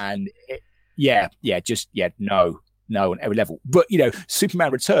 jeez. And no on every level. But,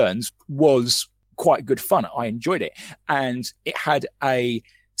 Superman Returns was quite good fun. I enjoyed it. And it had a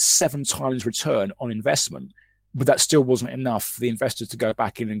 7 times return on investment. But that still wasn't enough for the investors to go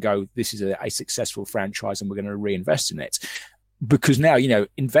back in and go, this is a successful franchise and we're going to reinvest in it. Because now,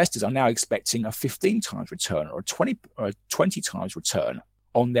 investors are now expecting a 15 times return or a 20 times return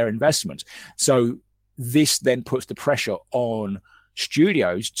on their investment. So this then puts the pressure on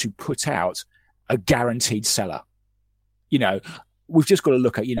studios to put out a guaranteed seller. We've just got to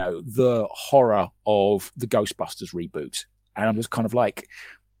look at, the horror of the Ghostbusters reboot. And I'm just kind of like,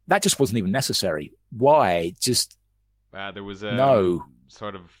 that just wasn't even necessary. Why? Just there was no.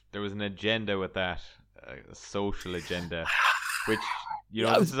 There was an agenda with that, a social agenda, which, you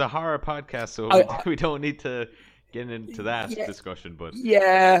know, this is a horror podcast, so we don't need to get into that discussion. But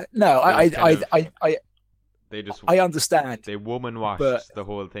I understand. They woman washed the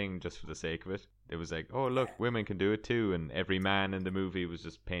whole thing just for the sake of it. It was like, oh look, women can do it too, and every man in the movie was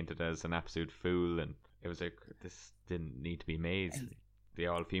just painted as an absolute fool, and it was like, this didn't need to be made. The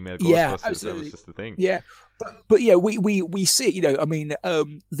all-female Ghostbusters, that was just the thing. Yeah, but yeah, we see it. You know, I mean,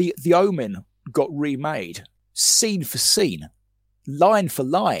 the Omen got remade, scene for scene, line for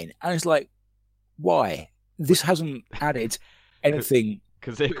line, and it's like, why? This hasn't added anything.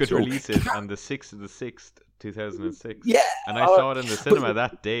 Because they could release it on the 6th of the 6th, 2006. Yeah, and I saw it in the cinema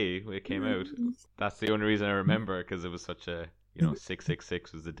that day when it came out. That's the only reason I remember, because it was such a, you know,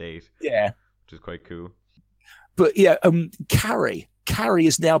 666 was the date. Yeah, which is quite cool. But yeah, Carrie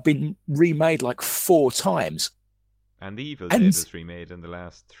has now been remade like 4 times. And The Evil Dead was remade in the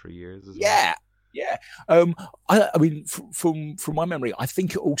last 3 years as well. Yeah. I mean, from my memory, I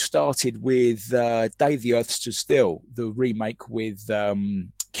think it all started with Day the Earth Stood Still, the remake with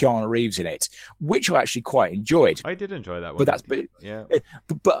Keanu Reeves in it, which I actually quite enjoyed. I did enjoy that one.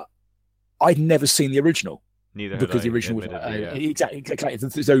 But I'd never seen the original. Neither because the original was exactly.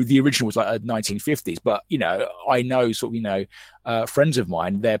 So the original was like 1950s, but you know, I know sort of, you know, friends of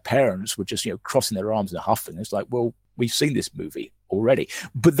mine, their parents were just, you know, crossing their arms and huffing. It's like, well, we've seen this movie already,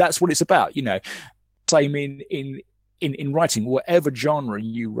 but that's what it's about, you know. Same in writing, whatever genre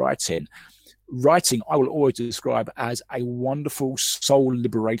you write in. Writing, I will always describe as a wonderful, soul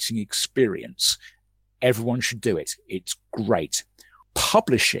liberating experience. Everyone should do it. It's great.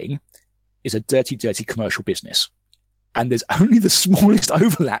 Publishing is a dirty, dirty commercial business. And there's only the smallest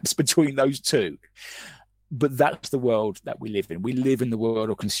overlaps between those two. But that's the world that we live in. We live in the world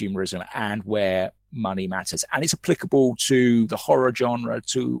of consumerism and where money matters. And it's applicable to the horror genre,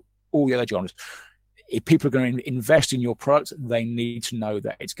 to all the other genres. If people are going to invest in your product, they need to know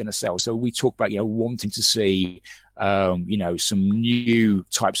that it's going to sell. So we talk about, you know, wanting to see, you know, some new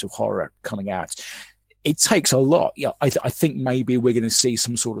types of horror coming out. It takes a lot. Yeah, I think maybe we're going to see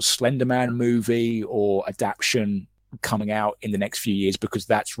some sort of Slender Man movie or adaptation coming out in the next few years, because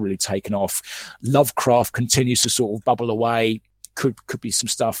that's really taken off. Lovecraft continues to sort of bubble away. Could be some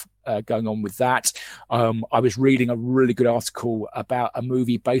stuff going on with that. I was reading a really good article about a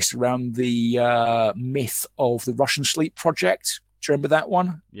movie based around the myth of the Russian Sleep Project. Do you remember that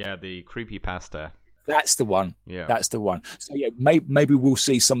one? Yeah, the creepypasta. That's the one. Yeah, that's the one. So yeah, maybe we'll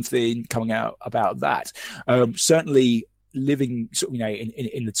see something coming out about that. Certainly, living, you know,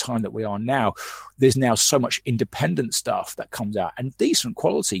 in the time that we are now, there's now so much independent stuff that comes out and decent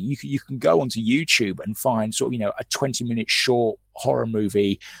quality. You can go onto YouTube and find sort of, you know, a 20-minute short horror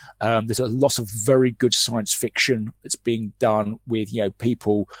movie. There's a lot of very good science fiction that's being done with, you know,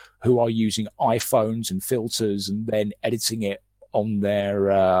 people who are using iPhones and filters and then editing it on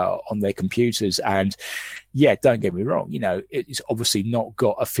their computers. And yeah, don't get me wrong, you know, it's obviously not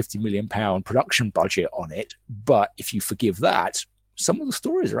got a £50 million production budget on it, but if you forgive that, some of the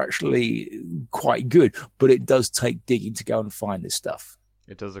stories are actually quite good, but it does take digging to go and find this stuff.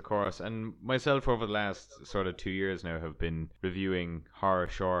 It does, of course. And myself, over the last sort of 2 years now, have been reviewing horror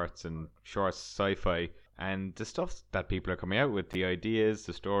shorts and short sci-fi, and the stuff that people are coming out with, the ideas,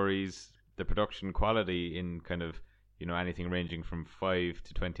 the stories, the production quality in kind of, you know, anything ranging from 5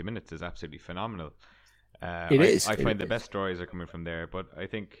 to 20 minutes is absolutely phenomenal. I find the best stories are coming from there. But I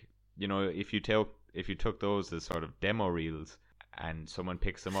think, you know, if you took those as sort of demo reels and someone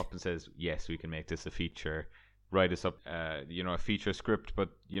picks them up and says, yes, we can make this a feature, write us up, you know, a feature script, but,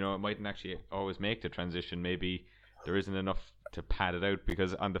 you know, it mightn't actually always make the transition. Maybe there isn't enough to pad it out,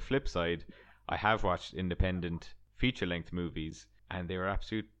 because on the flip side, I have watched independent feature-length movies and they were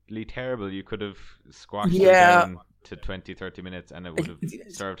absolutely terrible. You could have squashed them down to 20-30 minutes and it would have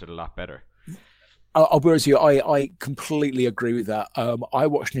served it a lot better. I'll be honest with you, I completely agree with that. I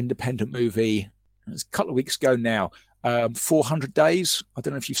watched an independent movie, it was a couple of weeks ago now, 400 Days. I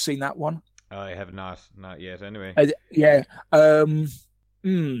don't know if you've seen that one. I have not yet anyway. 5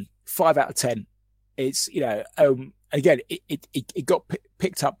 out of 10. It's, you know, again, it got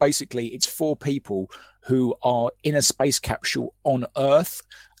picked up. Basically, it's 4 people who are in a space capsule on Earth,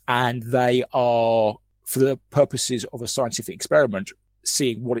 and they are, for the purposes of a scientific experiment,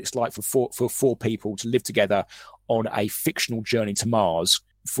 seeing what it's like for four people to live together on a fictional journey to Mars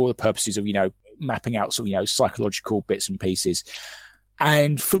for the purposes of, you know, mapping out some, you know, psychological bits and pieces.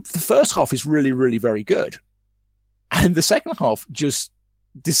 And for the first half is really, really very good. And the second half just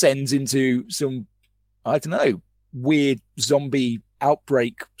descends into some, I don't know, weird zombie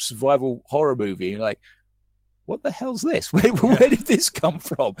outbreak survival horror movie. You're like, what the hell's this? Where did this come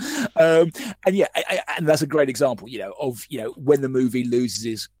from? And yeah, and that's a great example, of when the movie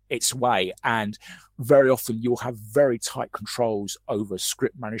loses its way. And very often you'll have very tight controls over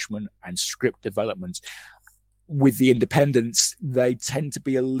script management and script development. With the independents, they tend to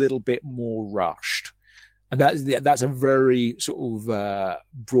be a little bit more rushed. And that's a very sort of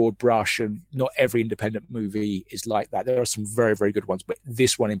broad brush, and not every independent movie is like that. There are some very, very good ones, but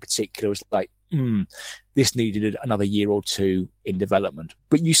this one in particular was like, this needed another year or two in development.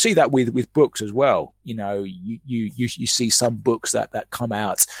 But you see that with books as well. You see some books that come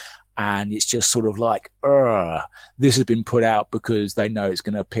out, and it's just sort of like, this has been put out because they know it's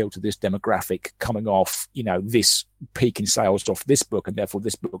going to appeal to this demographic coming off, this peak in sales off this book, and therefore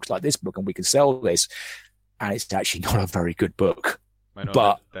this book's like this book, and we can sell this. And it's actually not a very good book. I know,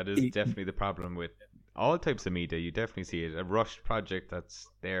 but that is definitely the problem with all types of media. You definitely see it, a rushed project that's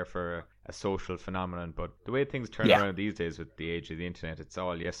there for a social phenomenon. But the way things turn around these days with the age of the internet, it's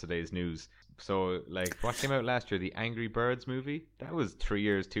all yesterday's news. So, like, what came out last year, the Angry Birds movie, that was 3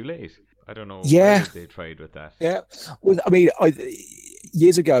 years too late. I don't know why they tried with that. Yeah, well, I mean,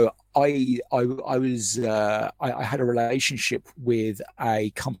 years ago, I had a relationship with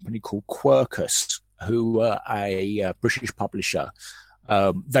a company called Quercus, who were a British publisher.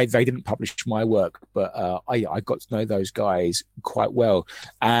 They didn't publish my work, but I got to know those guys quite well.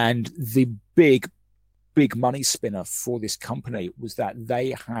 And the big money spinner for this company was that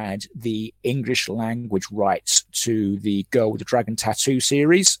they had the English language rights to the Girl with the Dragon Tattoo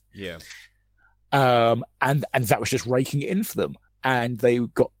series. Yeah. And that was just raking it in for them. And they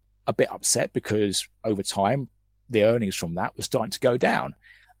got a bit upset because over time, the earnings from that were starting to go down.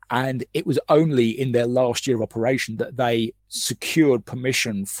 And it was only in their last year of operation that they secured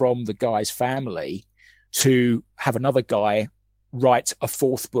permission from the guy's family to have another guy write a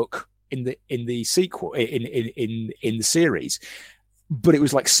fourth book in the sequel in the series. But it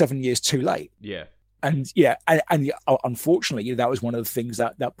was like 7 years too late. Yeah. And unfortunately, that was one of the things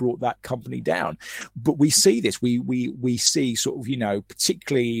that brought that company down. But we see this. We see sort of,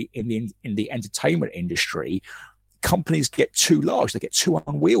 particularly in the entertainment industry, companies get too large, they get too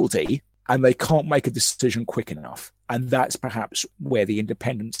unwieldy, and they can't make a decision quick enough. And that's perhaps where the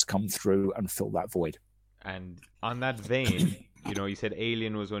independents come through and fill that void. And on that vein, you said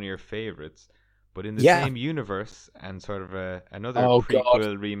Alien was one of your favorites, but in the same universe and sort of another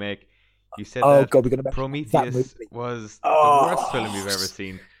prequel remake, you said Prometheus was the worst film you've ever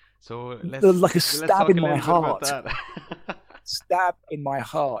seen. So like a stab in my heart. Stab in my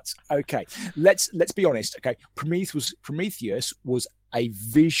heart. Okay, let's be honest. Okay, Prometheus was a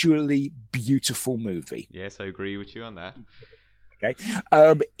visually beautiful movie. Yes, I agree with you on that. Okay,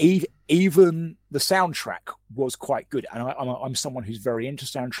 even the soundtrack was quite good, and I'm someone who's very into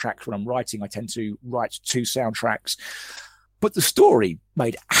soundtracks. When I'm writing, I tend to write 2 soundtracks, but the story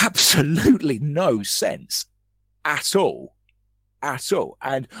made absolutely no sense at all.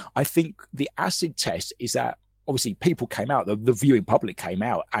 And I think the acid test is that obviously people came out, the viewing public came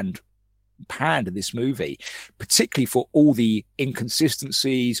out and panned this movie, particularly for all the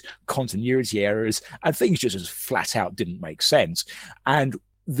inconsistencies, continuity errors, and things just as flat out didn't make sense. And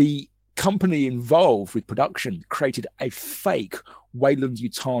the company involved with production created a fake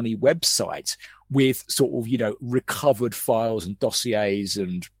Weyland-Yutani website with sort of, recovered files and dossiers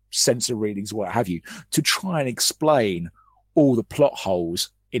and sensor readings, what have you, to try and explain all the plot holes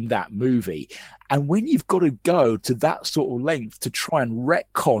in that movie. And when you've got to go to that sort of length to try and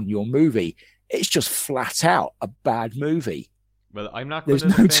retcon your movie, it's just flat out a bad movie. Well, I'm not going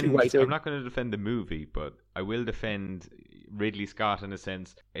to defend the movie, but I will defend Ridley Scott in a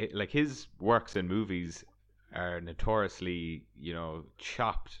sense. Like, his works in movies are notoriously,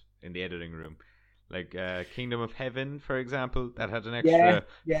 chopped in the editing room. Like Kingdom of Heaven, for example, that had an extra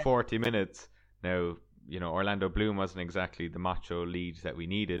 40 minutes. Now, Orlando Bloom wasn't exactly the macho lead that we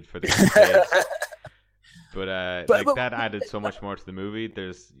needed for the case. But that added so much more to the movie.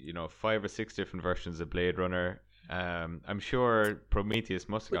 There's 5 or 6 different versions of Blade Runner. I'm sure Prometheus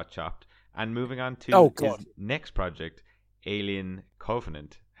must have got chopped. And moving on to his next project, Alien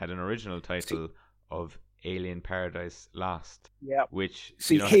Covenant, had an original title of Alien Paradise Lost. Yeah. Which,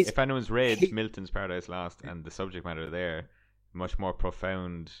 if anyone's read Milton's Paradise Lost and the subject matter there, much more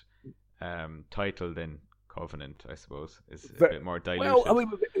profound title than Covenant, I suppose, is a bit more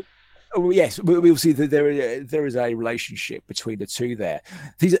diluted. Well, yes, we'll see that there is a relationship between the two there.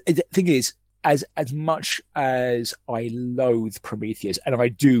 The thing is, as much as I loathe Prometheus, and I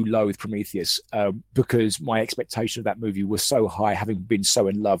do loathe Prometheus because my expectation of that movie was so high, having been so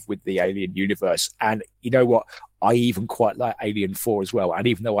in love with the Alien universe. And you know what? I even quite like Alien 4 as well. And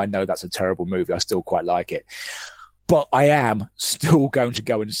even though I know that's a terrible movie, I still quite like it. But I am still going to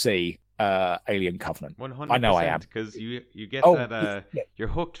go and see Alien Covenant. 100%. I know I am. Because you get you're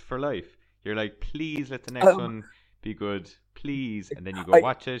hooked for life. You're like, please let the next one be good, please. And then you go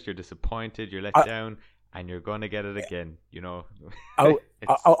watch it, you're disappointed, you're let down, and you're gonna get it again. You know.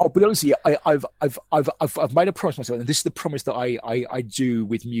 I'll be honest with you. I've made a promise myself, and this is the promise that I do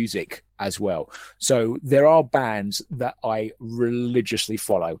with music as well. So there are bands that I religiously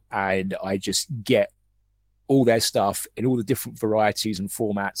follow, and I just get all their stuff in all the different varieties and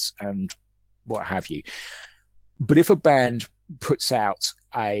formats and what have you. But if a band puts out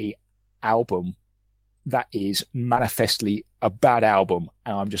a album that is manifestly a bad album,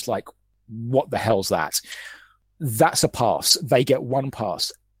 and I'm just like, what the hell's that? That's a pass. They get one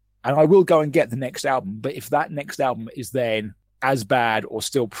pass. And I will go and get the next album. But if that next album is then as bad or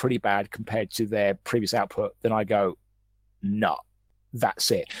still pretty bad compared to their previous output, then I go, no.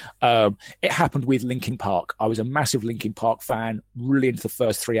 That's it. It happened with Linkin Park. I was a massive Linkin Park fan, really into the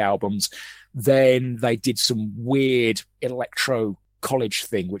first 3 albums. Then they did some weird electro college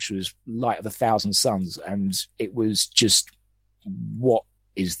thing, which was Light of a Thousand Suns. And it was just, what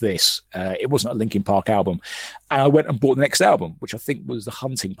is this? It wasn't a Linkin Park album. And I went and bought the next album, which I think was The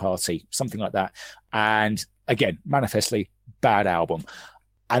Hunting Party, something like that. And again, manifestly bad album.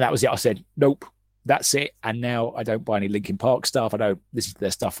 And that was it. I said, nope. That's it. And now I don't buy any Linkin Park stuff. I don't listen to their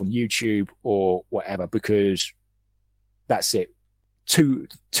stuff on YouTube or whatever, because that's it. Two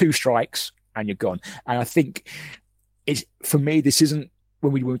strikes and you're gone. And I think it's, for me, this isn't,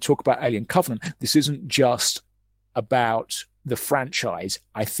 when we talk about Alien Covenant, this isn't just about the franchise.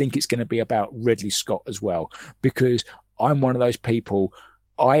 I think it's going to be about Ridley Scott as well, because I'm one of those people,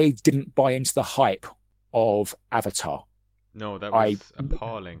 I didn't buy into the hype of Avatar. No, that was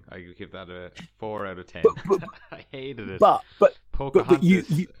appalling. I would give that a 4 out of 10. I hated it. But Pocahontas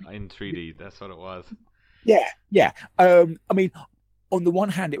in 3D, that's what it was. Yeah. I mean, on the one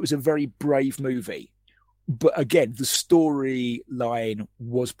hand, it was a very brave movie. But again, the storyline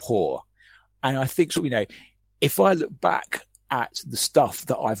was poor. And I think, if I look back at the stuff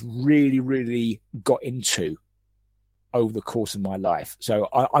that I've really, really got into over the course of my life. So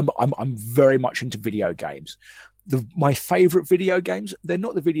I'm very much into video games. My favorite video games, they're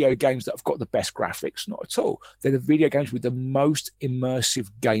not the video games that have got the best graphics, not at all. They're the video games with the most immersive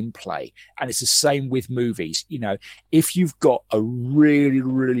gameplay. And it's the same with movies. If you've got a really,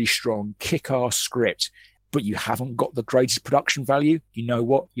 really strong kick-ass script, but you haven't got the greatest production value, you know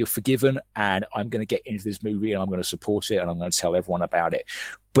what? You're forgiven, and I'm going to get into this movie and I'm going to support it and I'm going to tell everyone about it.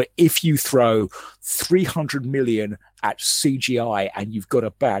 But if you throw 300 million at CGI and you've got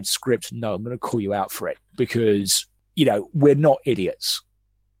a bad script, no, I'm going to call you out for it, because, we're not idiots.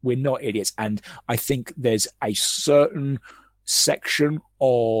 We're not idiots. And I think there's a certain section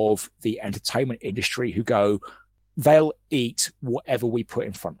of the entertainment industry who go, they'll eat whatever we put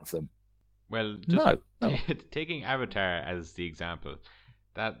in front of them. Well, taking Avatar as the example,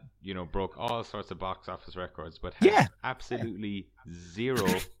 that broke all sorts of box office records, but has absolutely zero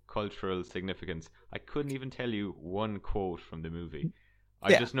cultural significance. I couldn't even tell you one quote from the movie.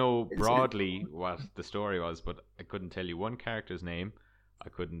 I just know broadly what the story was, but I couldn't tell you one character's name. I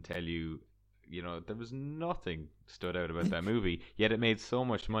couldn't tell you, there was nothing stood out about that movie. Yet it made so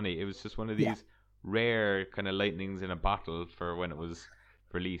much money. It was just one of these rare kind of lightnings in a bottle for when it was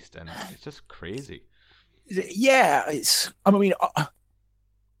released, and it's just crazy. Yeah,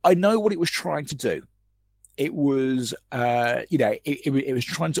 I know what it was trying to do. It was, it was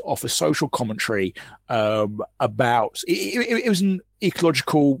trying to offer social commentary about. It was an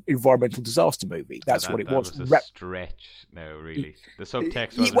ecological, environmental disaster movie. That's what it was. That was a stretch. No, really, the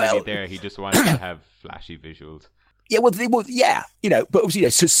subtext wasn't really there. He just wanted to have flashy visuals. Yeah, but obviously,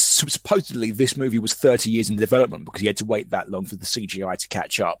 so supposedly this movie was 30 years in development because he had to wait that long for the CGI to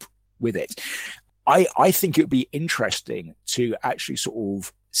catch up with it. I think it would be interesting to actually sort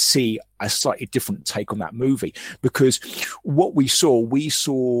of see a slightly different take on that movie, because what we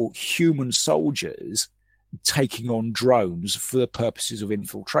saw human soldiers taking on drones for the purposes of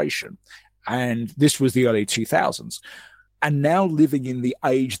infiltration. And this was the early 2000s. And now living in the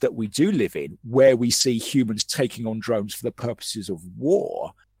age that we do live in, where we see humans taking on drones for the purposes of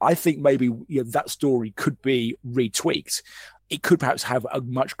war, I think maybe that story could be retweaked. It could perhaps have a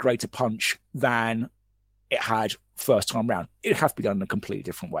much greater punch than it had first time round. It'd have to be done in a completely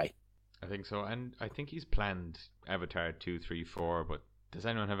different way. I think so. And I think he's planned Avatar 2, 3, 4, but does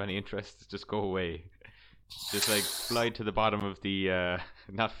anyone have any interest? Just go away. Just fly to the bottom of the,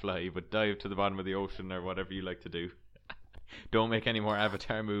 not fly, but dive to the bottom of the ocean or whatever you like to do. Don't make any more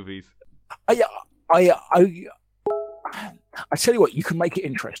Avatar movies. I tell you what, you can make it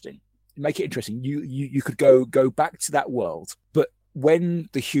interesting. Make it interesting. You could go back to that world, but when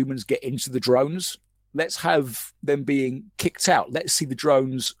the humans get into the drones, let's have them being kicked out. Let's see the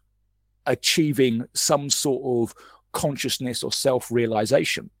drones achieving some sort of consciousness or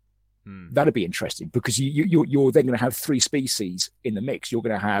self-realization. That'd be interesting, because you're then going to have three species in the mix. You're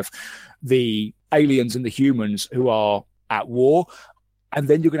going to have the aliens and the humans who are at war, and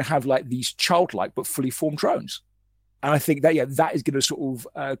then you're going to have like these childlike but fully formed drones. And I think that that is going to sort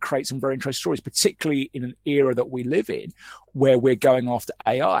of create some very interesting stories, particularly in an era that we live in, where we're going after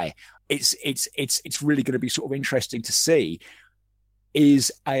AI. It's really going to be sort of interesting to see.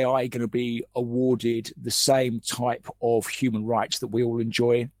 Is AI going to be awarded the same type of human rights that we all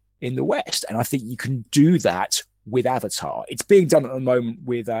enjoy in the West? And I think you can do that with Avatar. It's being done at the moment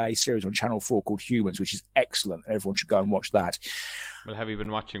with a series on Channel 4 called Humans, which is excellent. Everyone should go and watch that. Well, have you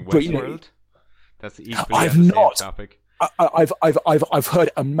been watching Westworld? That's equally I've the not. same topic. I've heard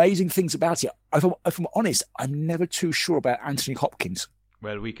amazing things about it. If I'm honest, I'm never too sure about Anthony Hopkins.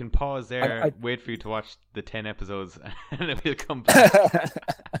 Well, we can pause there, wait for you to watch the 10 episodes, and then we'll come back.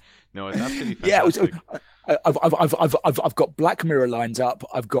 No, it's absolutely fantastic. I've got Black Mirror lined up,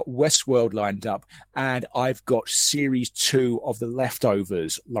 I've got Westworld lined up, and I've got Series 2 of The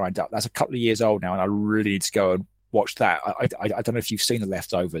Leftovers lined up. That's a couple of years old now, and I really need to go and watch that. I don't know if you've seen The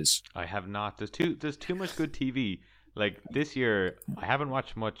Leftovers. I have not. There's too much good TV. Like this year, I haven't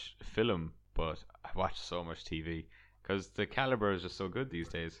watched much film, but I've watched so much TV. Because the caliber is just so good these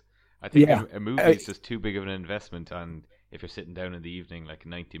days. I think a movie is just too big of an investment on if you're sitting down in the evening, like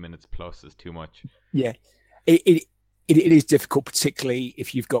 90 minutes plus is too much. Yeah, it is difficult, particularly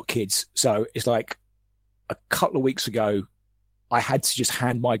if you've got kids. So it's like a couple of weeks ago, I had to just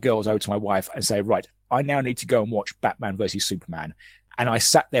hand my girls over to my wife and say, right, I now need to go and watch Batman versus Superman. And I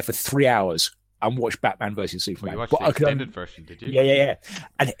sat there for 3 hours and watched Batman versus Superman. Well, you watched the extended version, did you? Yeah.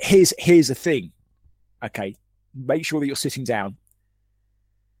 And here's the thing. Okay. Make sure that you're sitting down.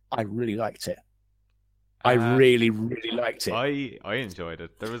 I really liked it. I really, really liked it. I enjoyed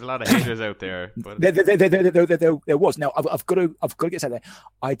it. There was a lot of haters out there, but there was. Now I've got to get out there.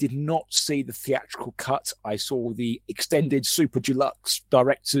 I did not see the theatrical cut. I saw the extended super deluxe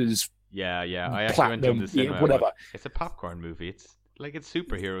directors. Yeah. I actually went to the cinema. Whatever. It's a popcorn movie. It's like it's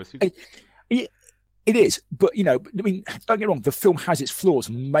superheroes. It is, but I mean, don't get me wrong. The film has its flaws,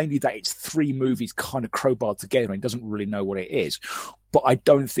 mainly that it's three movies kind of crowbarred together and it doesn't really know what it is. But I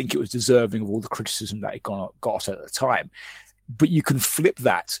don't think it was deserving of all the criticism that it got at the time. But you can flip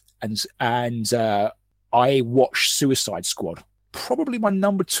that, and I watched Suicide Squad, probably my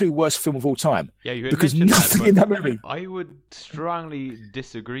number 2 worst film of all time. Yeah, you had because mentioned nothing in that movie. I would strongly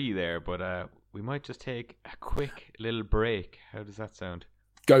disagree there, but we might just take a quick little break. How does that sound?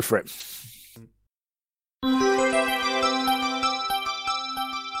 Go for it.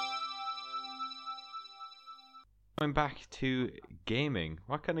 Going back to gaming,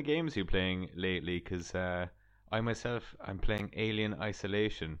 what kind of games are you playing lately? Because I'm playing Alien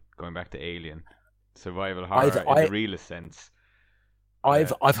Isolation, going back to Alien, survival horror in the realist sense.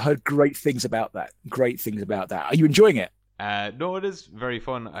 I've heard great things about that. Are you enjoying it? No, it is very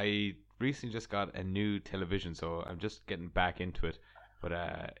fun. I recently just got a new television, so I'm just getting back into it.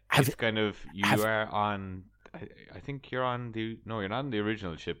 But it's kind of are on. I think you're on the. No, you're not on the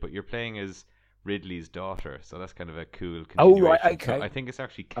original ship, but you're playing as Ridley's daughter, so that's kind of a cool continuation. Oh right, okay. So I think it's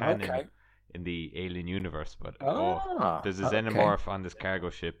actually canon in the Alien universe. But there's a xenomorph on this cargo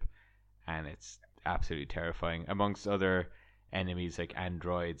ship, and it's absolutely terrifying. Amongst other enemies like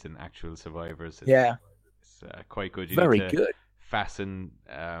androids and actual survivors. It's quite good. You Very need to good. Fasten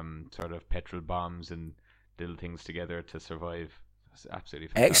sort of petrol bombs and little things together to survive. It's absolutely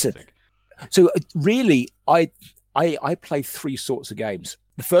fantastic. Excellent. So really, I play 3 sorts of games.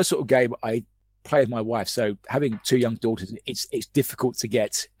 The first sort of game I play with my wife. So having 2 young daughters, it's difficult to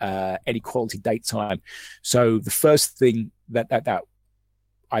get any quality date time. So the first thing that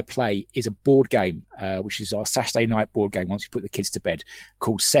I play is a board game, which is our Saturday night board game once you put the kids to bed,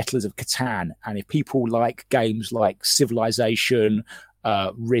 called Settlers of Catan. And if people like games like Civilization,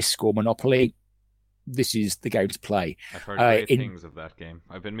 Risk, or Monopoly, this is the game to play. I've heard great things of that game.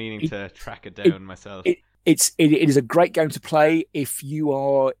 I've been meaning to track it down myself. It is a great game to play. If you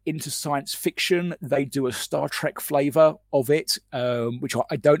are into science fiction, they do a Star Trek flavor of it, which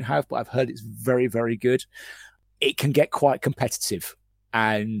I don't have, but I've heard it's very, very good. It can get quite competitive.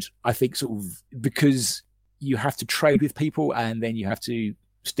 And I think sort of because you have to trade with people and then you have to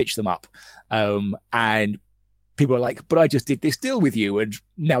stitch them up. And people are like, but I just did this deal with you and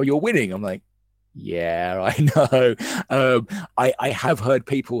now you're winning. I'm like, yeah, I know. I have heard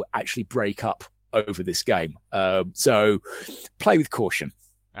people actually break up over this game. So play with caution.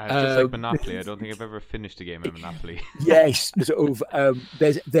 It's just like Monopoly. I don't think I've ever finished a game of Monopoly. Yes, sort of.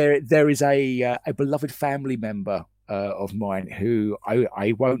 There is a beloved family member of mine who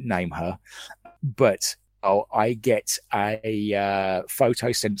I won't name her, but I get a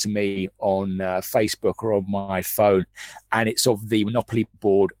photo sent to me on Facebook or on my phone, and it's of the Monopoly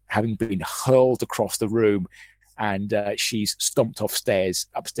board having been hurled across the room, and she's stomped upstairs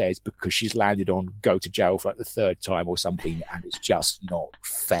because she's landed on go to jail for like the third time or something, and it's just not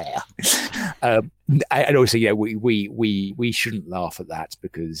fair. And also, we shouldn't laugh at that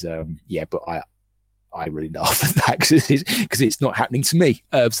because, but I really laugh at that because it's not happening to me,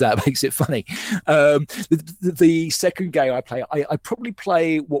 so that makes it funny. The second game I play, I probably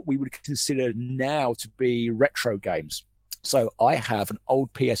play what we would consider now to be retro games. So I have an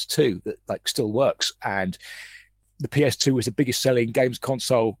old PS2 that like still works, and the PS2 was the biggest selling games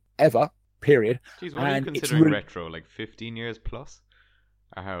console ever, period. Jeez, what are you considering retro? Like 15 years plus?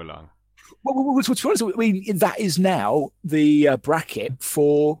 Or how long? Well, to be honest, I mean, that is now the bracket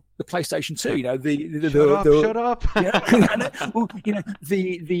for the PlayStation 2. You know, Shut up! The it's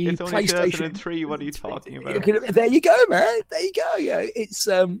only PlayStation 2003. What are you talking about? There you go, man. There you go. Yeah, it's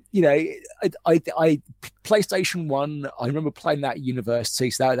I PlayStation 1. I remember playing that at university.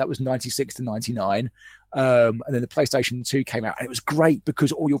 So that was 96 to 99. And then the PlayStation 2 came out, and it was great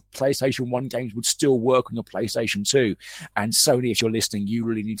because all your PlayStation 1 games would still work on your PlayStation 2. And Sony, if you're listening, you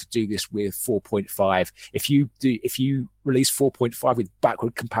really need to do this with 4.5. If you release 4.5 with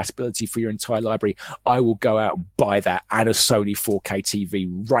backward compatibility for your entire library, I will go out and buy that and a Sony 4K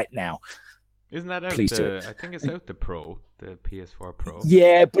TV right now. Isn't that out? Please do it. I think it's out the PS4 Pro.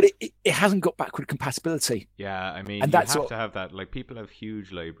 Yeah, but it hasn't got backward compatibility. Yeah, I mean, and you have to have that. Like, people have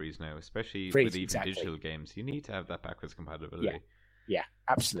huge libraries now, especially with even digital games. You need to have that backwards compatibility. Yeah,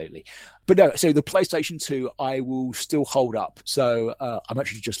 absolutely. But no, so the PlayStation 2, I will still hold up. So I'm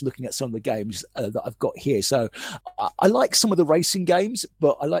actually just looking at some of the games that I've got here. So I like some of the racing games,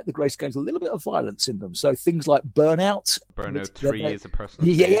 but I like the racing games with a little bit of violence in them. So things like Burnout. Burnout 3 is a personal.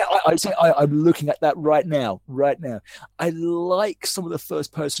 Yeah, I'm looking at that right now. I like some of the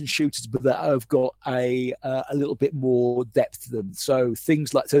first-person shooters, but that have got a little bit more depth to them. So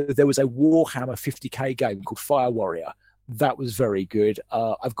things like, so there was a Warhammer 50k game called Fire Warrior. That was very good.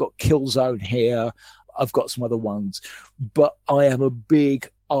 I've got Killzone here. I've got some other ones, but I am a big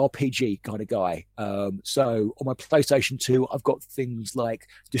RPG kind of guy. So on my PlayStation 2, I've got things like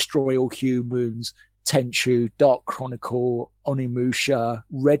Destroy All Humans, Tenchu, Dark Chronicle, Onimusha,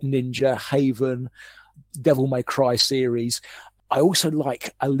 Red Ninja, Haven, Devil May Cry series. I also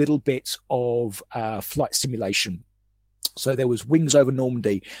like a little bit of flight simulation. So there was Wings Over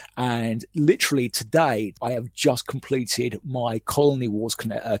Normandy, and literally today I have just completed my Colony Wars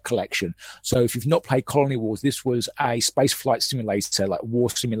collection. So if you've not played Colony Wars, this was a space flight simulator, like war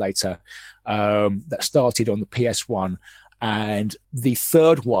simulator, that started on the PS1. And the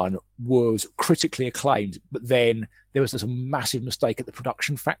third one was critically acclaimed, but then there was this massive mistake at the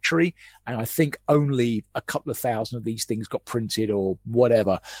production factory, and I think only a couple of thousand of these things got printed or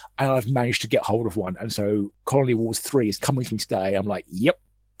whatever, and I've managed to get hold of one. And so Colony Wars 3 is coming to me today. I'm like, yep,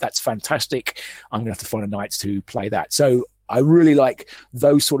 that's fantastic. I'm going to have to find a night to play that. So I really like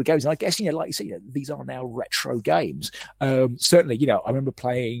those sort of games. And I guess, like you say, these are now retro games. Certainly, I remember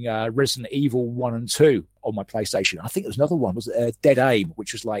playing Resident Evil 1 and 2 on my PlayStation. I think there was another one, was Dead Aim,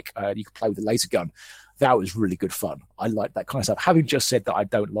 which was like you could play with a laser gun. That was really good fun. I like that kind of stuff. Having just said that I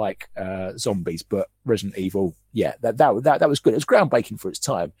don't like zombies, but Resident Evil, yeah, that was good. It was groundbreaking for its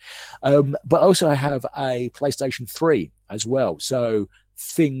time. But also I have a PlayStation 3 as well. So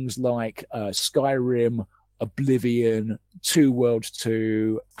things like Skyrim, Oblivion, Two Worlds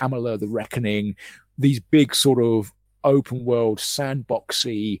 2, Amalur the Reckoning, these big sort of open world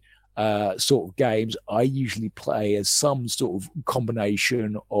sandboxy sort of games, I usually play as some sort of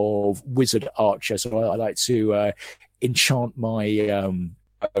combination of wizard archer. So I like to enchant my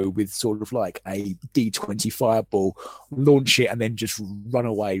with sort of like a D20 fireball, launch it, and then just run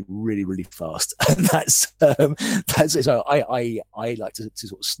away really, really fast. And that's it. So I like to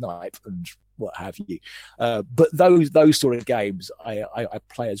sort of snipe and what have you. But those sort of games I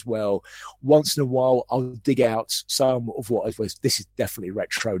play as well. Once in a while, I'll dig out some of what this is definitely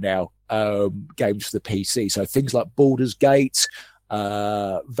retro now, games for the PC. So things like Baldur's Gate,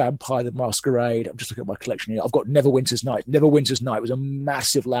 Vampire the Masquerade. I'm just looking at my collection here. I've got Neverwinter's Night. Neverwinter's Night was a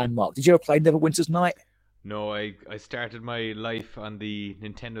massive landmark. Did you ever play Neverwinter's Night? No, I started my life on the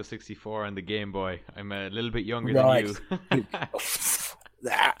Nintendo 64 and the Game Boy. I'm a little bit younger than you.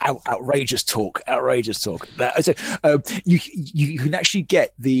 Outrageous talk. You can actually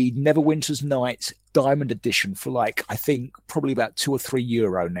get the Neverwinter's Night Diamond Edition for like, I think probably about €2 or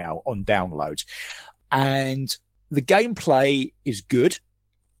 €3 now on download. And the gameplay is good,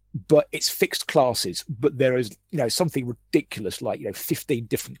 but it's fixed classes. But there is, something ridiculous like, 15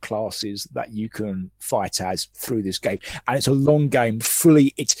 different classes that you can fight as through this game. And it's a long game,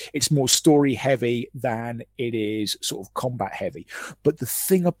 it's more story heavy than it is sort of combat heavy. But the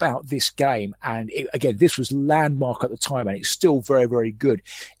thing about this game, and again, this was landmark at the time, and it's still very, very good.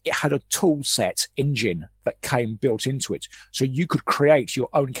 It had a tool set engine that came built into it. So you could create your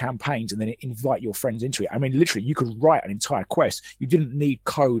own campaigns and then invite your friends into it. I mean, literally, you could write an entire quest. You didn't need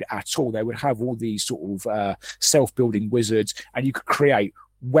code at all. They would have all these sort of self-building wizards, and you could create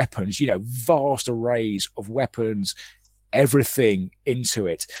weapons, vast arrays of weapons, everything into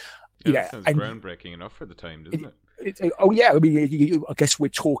it. That sounds groundbreaking enough for the time, doesn't it? Oh yeah, I mean, I guess we're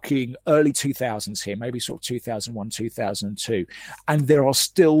talking early 2000s here, maybe sort of 2001, 2002, and there are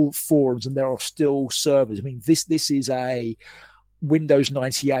still forums and there are still servers. I mean, this is a Windows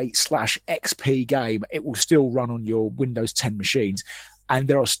 98/XP game. It will still run on your Windows 10 machines, and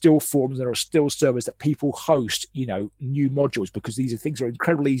there are still forums, there are still servers that people host, new modules, because these are things that are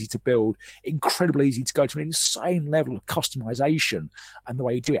incredibly easy to build, incredibly easy to go to an insane level of customization and the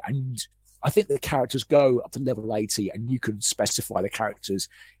way you do it. And I think the characters go up to level 80, and you can specify the characters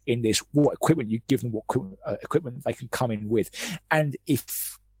in this, what equipment you give them, what equipment they can come in with. And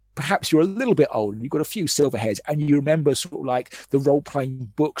if perhaps you're a little bit old and you've got a few silver heads and you remember sort of like the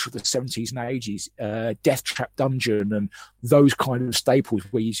role-playing books of the 70s and 80s, Death Trap Dungeon and those kind of staples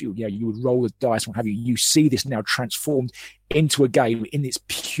where you would roll the dice and what have you, you see this now transformed into a game in its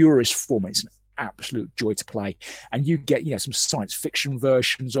purest form. It's an absolute joy to play, and you get some science fiction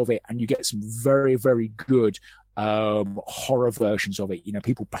versions of it, and you get some very, very good horror versions of it.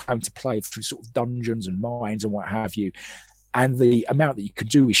 People having to play through sort of dungeons and mines and what have you, and the amount that you could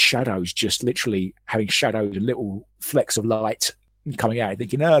do with shadows, just literally having shadows and little flecks of light coming out,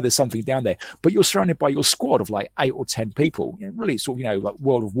 thinking, there's something down there, but you're surrounded by your squad of like 8 or 10 people. Really sort of like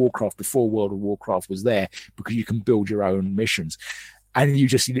World of Warcraft before World of Warcraft was there, because you can build your own missions. And you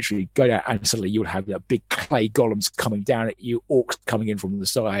just literally go down, and suddenly you'll have big clay golems coming down at you, orcs coming in from the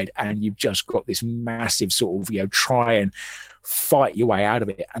side, and you've just got this massive sort of, try and fight your way out of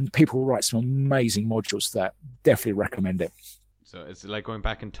it. And people write some amazing modules that definitely recommend it. So it's like going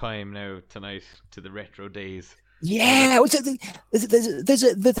back in time now tonight to the retro days. Yeah, there's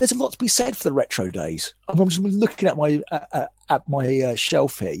a lot to be said for the retro days. I'm just looking at my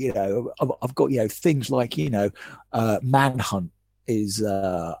shelf here. I've got things like Manhunt is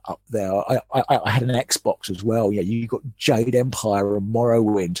up there. I had an Xbox as well. You got Jade Empire and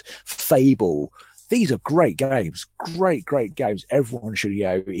Morrowind, Fable. These are great games, great games. Everyone should,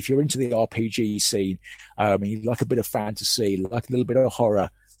 if you're into the RPG scene, you like a bit of fantasy, like a little bit of horror,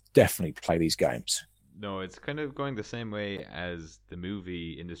 definitely play these games. No, it's kind of going the same way as the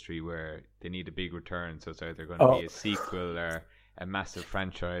movie industry, where they need a big return. So it's either going to be a sequel or a massive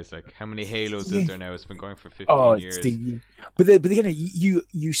franchise. Like, how many Halos is there now? It's been going for 15 years. But again,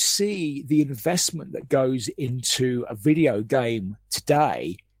 you see the investment that goes into a video game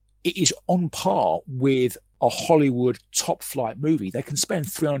today. It is on par with a Hollywood top flight movie. They can spend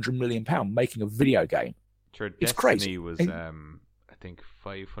 £300 million making a video game. Sure, it's Destiny crazy. Was I think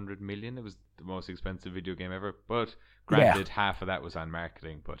 500 million. It was the most expensive video game ever. But granted, half of that was on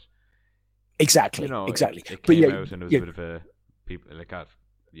marketing. But exactly. It came out and it was a bit of a people like got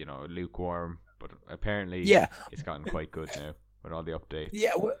lukewarm. But apparently, it's gotten quite good now with all the updates.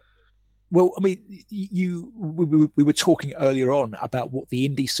 Yeah. Well, I mean, we were talking earlier on about what the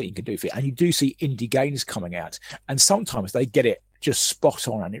indie scene can do for you, and you do see indie games coming out, and sometimes they get it just spot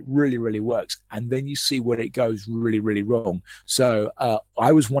on, and it really, really works. And then you see where it goes really, really wrong. So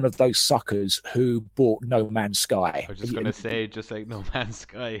I was one of those suckers who bought No Man's Sky. I was just going to say, just like No Man's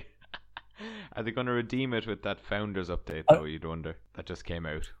Sky. Are they going to redeem it with that Founders update, though, you'd wonder, that just came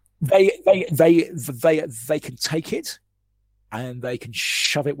out? They can take it, and they can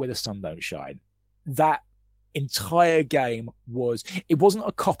shove it where the sun don't shine. That entire game wasn't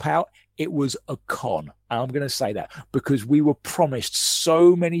a cop-out, it was a con. And I'm going to say that because we were promised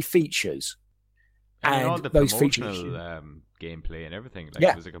so many features. And all the those promotional features, gameplay and everything,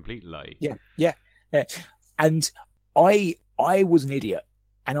 it was a complete lie. Yeah. And I was an idiot,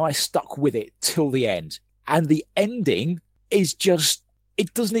 and I stuck with it till the end. And the ending is just,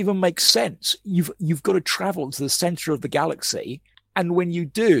 it doesn't even make sense. You've got to travel to the center of the galaxy, and when you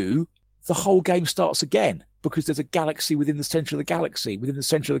do, the whole game starts again because there's a galaxy within the center of the galaxy,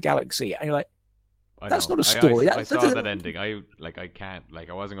 and you're like, That's not a story. I saw that ending. I can't,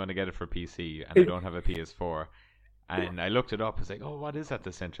 I wasn't going to get it for PC, and I don't have a PS4. And I looked it up. I was like, oh, what is at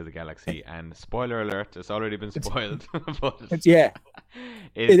the center of the galaxy? And spoiler alert, it's already been spoiled. But yeah.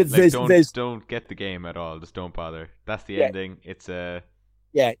 Don't get the game at all. Just don't bother. That's the ending. It's a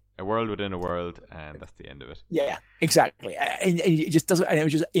world within a world, and that's the end of it. Yeah, exactly. And it just doesn't. And it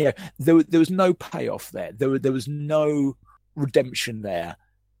was just, there was no payoff there. There was no redemption there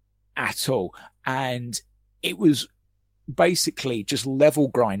at all, and it was basically just level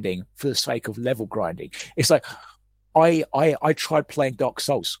grinding for the sake of level grinding. It's like I tried playing Dark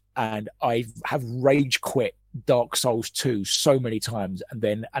Souls, and I have rage quit Dark Souls 2 so many times, and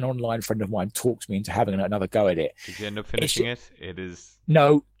then an online friend of mine talked me into having another go at it. Did you end up finishing it? It is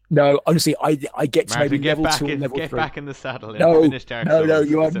no. Honestly, I get to Martin, maybe level 2 and level 3. Get back in the saddle and no, finish Dark Souls. No,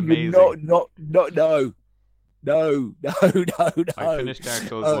 you're amazing. No. I finished Dark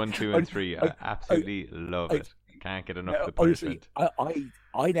Souls 1, 2, and 3. I absolutely love it. Can't get enough of the punishment. Honestly,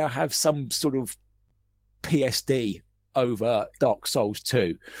 I now have some sort of PSD over Dark Souls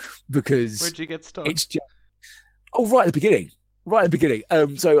 2 because where'd you get stuck? It's just right at the beginning.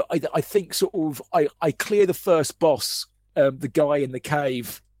 So I think sort of I clear the first boss, the guy in the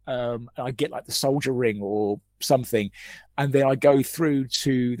cave, and I get like the soldier ring or something, and then I go through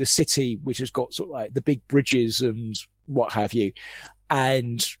to the city, which has got sort of like the big bridges and what have you,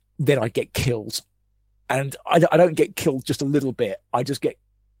 and then I get killed, and I don't get killed just a little bit, I just get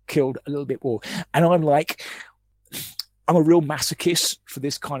killed a little bit more, and I'm a real masochist for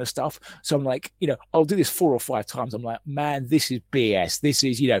this kind of stuff. So I'm like, I'll do this 4 or 5 times. I'm like, man, this is BS. This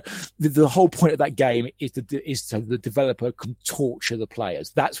is, the whole point of that game is so the developer can torture the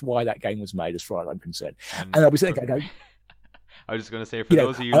players. That's why that game was made, as far as I'm concerned. And I was thinking, I was just going to say, for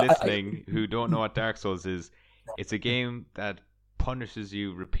those of you listening who don't know what Dark Souls is, it's a game that punishes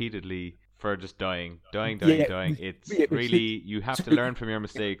you repeatedly for just dying. It's really, you have to learn from your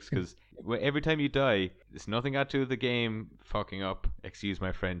mistakes, because every time you die, it's nothing got to do with the game fucking up, excuse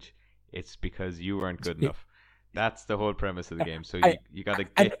my French, it's because you weren't good enough. That's the whole premise of the game. So you got to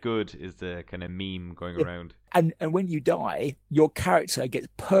get good is the kind of meme going around. And when you die, your character gets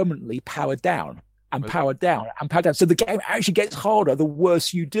permanently powered down. And powered down. So the game actually gets harder the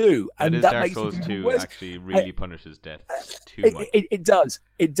worse you do. And that Dark makes Souls it 2 worse. actually really punishes death too much. It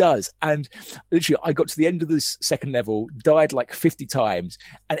does. And literally, I got to the end of this second level, died like 50 times.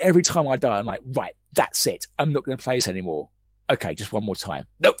 And every time I die, I'm like, right, that's it. I'm not going to play this anymore. Okay, just one more time.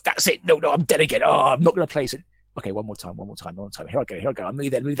 No, that's it. No, I'm dead again. Oh, I'm not going to play this. Okay, one more time. Here I go. I'm nearly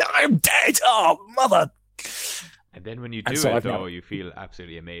there. I'm dead. Oh, mother. And then when you do it, though, you feel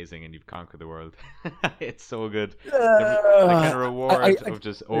absolutely amazing and you've conquered the world. It's so good. The kind of reward of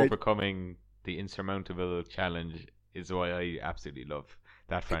just overcoming the insurmountable challenge is why I absolutely love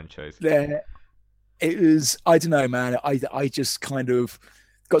that franchise. It is, I don't know, man. I just kind of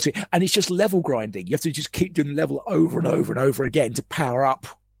got to, and it's just level grinding. You have to just keep doing level over and over and over again to power up.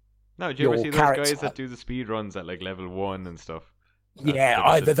 No, do you ever see those guys that do the speed runs at like level 1 and stuff?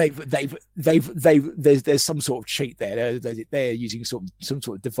 There's some sort of cheat there. They're using some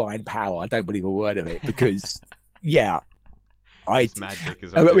sort of divine power. I don't believe a word of it because, it's magic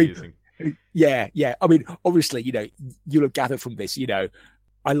is what they're using. Yeah. I mean, obviously, you'll have gathered from this.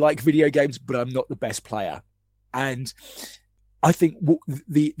 I like video games, but I'm not the best player, and I think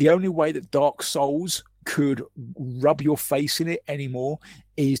the only way that Dark Souls could rub your face in it anymore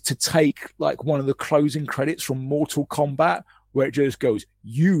is to take like one of the closing credits from Mortal Kombat, where it just goes,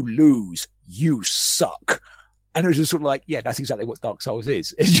 you lose, you suck. And it was just sort of like, yeah, that's exactly what Dark Souls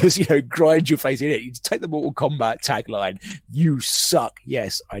is. It's just, grind your face in it. You take the Mortal Kombat tagline, you suck.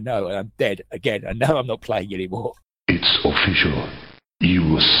 Yes, I know, and I'm dead again. And now I'm not playing anymore. It's official.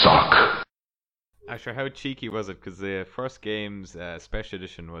 You suck. Actually, how cheeky was it? Because the first game's special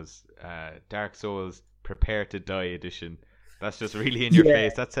edition was Dark Souls Prepare to Die edition. That's just really in your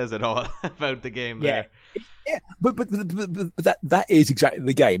face. That says it all about the game there. Yeah, but that is exactly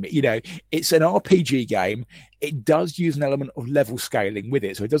the game. It's an RPG game. It does use an element of level scaling with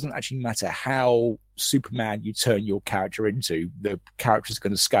it, so it doesn't actually matter how Superman you turn your character into. The character's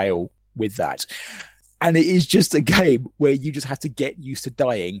going to scale with that, and it is just a game where you just have to get used to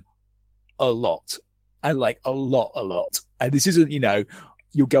dying a lot, and like a lot. And this isn't,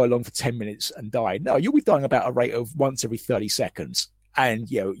 you'll go along for 10 minutes and die. No, you'll be dying about a rate of once every 30 seconds. And,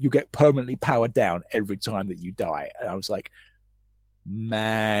 you get permanently powered down every time that you die. And I was like,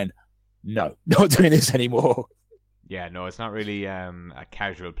 man, no, not doing this anymore. Yeah, no, it's not really a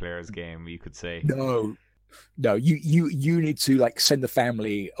casual player's game, you could say. No, you need to like send the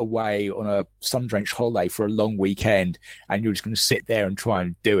family away on a sun-drenched holiday for a long weekend, and you're just going to sit there and try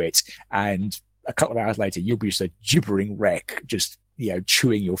and do it. And a couple of hours later, you'll be just a gibbering wreck, just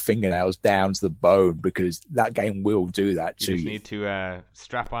chewing your fingernails down to the bone, because that game will do that to you. You just need to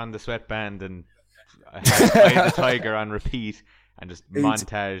strap on the sweatband and Eye the Tiger on repeat and just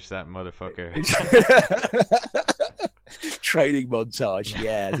montage that motherfucker. Training montage,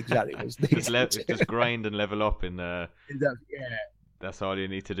 yeah, that's exactly what it's just grind and level up in yeah. That's all you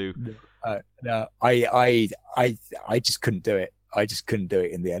need to do. No, I just couldn't do it. I just couldn't do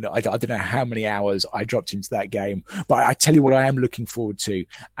it in the end. I don't know how many hours I dropped into that game, but I tell you what I am looking forward to,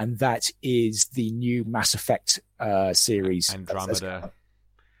 and that is the new Mass Effect series. Andromeda.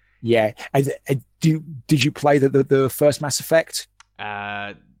 Yeah. Did you play the first Mass Effect?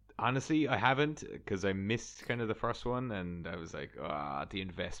 Honestly, I haven't, because I missed kind of the first one, and I was like, the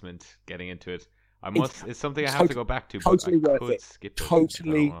investment getting into it. It's something I have to go back to, but totally I worth could it. skip it.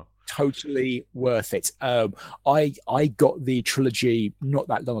 Totally worth it. I got the trilogy not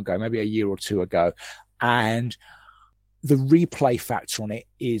that long ago, maybe a year or two ago, and the replay factor on it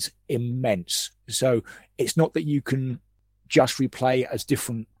is immense. So it's not that you can just replay as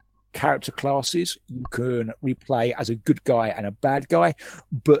different character classes. You can replay as a good guy and a bad guy,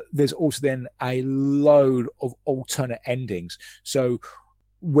 but there's also then a load of alternate endings. So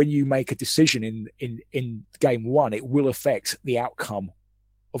when you make a decision in game one, it will affect the outcome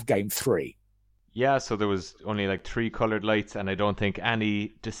of game 3. Yeah, so there was only like 3 colored lights, and I don't think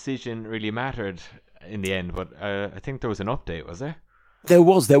any decision really mattered in the end, but I think there was an update, was there? There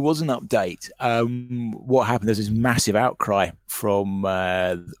was an update. What happened, there's this massive outcry from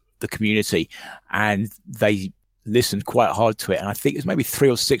the community, and they listened quite hard to it, and I think it was maybe 3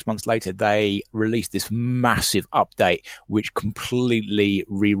 or 6 months later they released this massive update which completely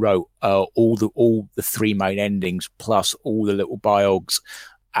rewrote all the 3 main endings plus all the little biogs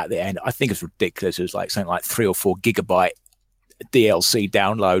at the end. I think it's ridiculous. It was like something like 3 or 4 gigabyte DLC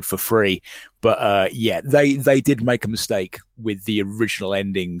download for free, but yeah, they did make a mistake with the original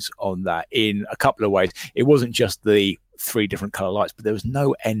endings on that in a couple of ways. It wasn't just the 3 different color lights, but there was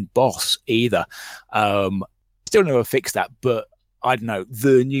no end boss either. Still never fixed that, but I don't know.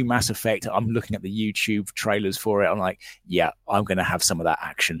 The new Mass Effect, I'm looking at the YouTube trailers for it. I'm like, yeah, I'm going to have some of that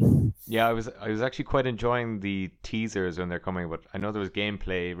action. Yeah, I was actually quite enjoying the teasers when they're coming, but I know there was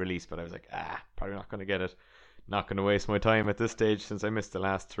gameplay released, but I was like, probably not going to get it. Not going to waste my time at this stage since I missed the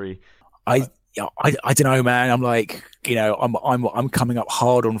last 3. I don't know, man. I'm like, I'm coming up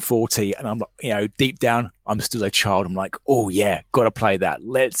hard on 40, and I'm deep down, I'm still a child. I'm like, oh yeah, got to play that.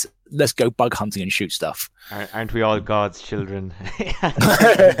 Let's go bug hunting and shoot stuff. Aren't we all God's children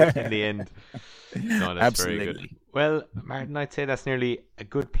in the end? No, that's Absolutely. very good. Well, Martin, I'd say that's nearly a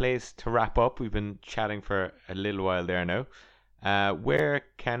good place to wrap up. We've been chatting for a little while there now. Where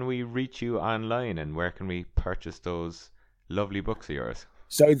can we reach you online, and where can we purchase those lovely books of yours?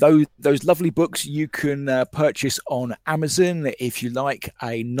 So those lovely books you can purchase on Amazon. If you like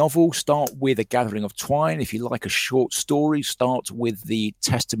a novel, start with A Gathering of Twine. If you like a short story, start with The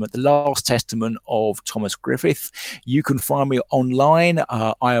Last Testament of Thomas Griffith. You can find me online.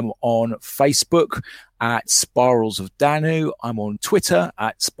 I am on Facebook at Spirals of Danu. I'm on Twitter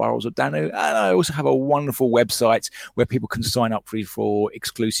at Spirals of Danu. And I also have a wonderful website where people can sign up for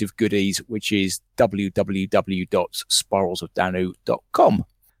exclusive goodies, which is www.spiralsofdanu.com.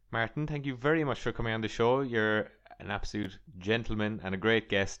 Martin, thank you very much for coming on the show. You're an absolute gentleman and a great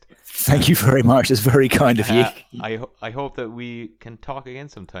guest. Thank you very much. That's very kind of you. I hope that we can talk again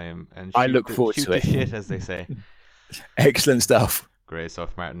sometime and I look forward shoot to the it. shit, as they say. Excellent stuff. Great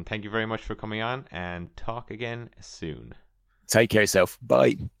stuff, Martin. Thank you very much for coming on, and talk again soon. Take care of yourself.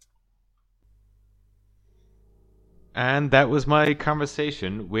 Bye. And that was my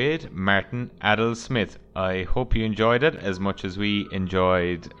conversation with Martin Adil-Smith. I hope you enjoyed it as much as we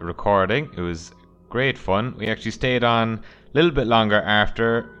enjoyed recording. It was great fun. We actually stayed on a little bit longer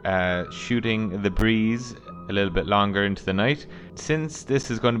after shooting The Breeze a little bit longer into the night. Since this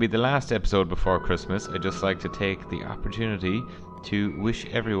is going to be the last episode before Christmas, I'd just like to take the opportunity to wish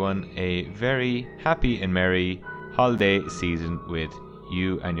everyone a very happy and merry holiday season with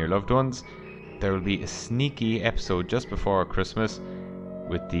you and your loved ones. There will be a sneaky episode just before Christmas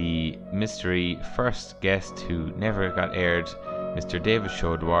with the mystery first guest who never got aired, Mr. David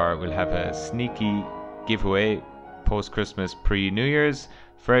Chaudwar. We'll have a sneaky giveaway post-Christmas pre-New Year's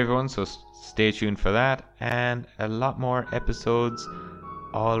for everyone, so stay tuned for that, and a lot more episodes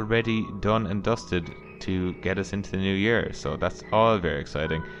already done and dusted to get us into the new year, so that's all very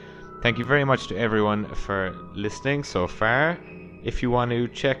exciting. Thank you very much to everyone for listening so far. If you want to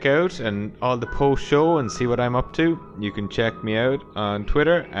check out and all the post show and see what I'm up to, you can check me out on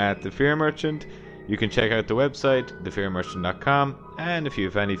Twitter at The Fear Merchant. You can check out the website, thefearmerchant.com, and if you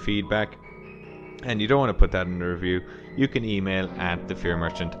have any feedback, and you don't want to put that in the review, you can email at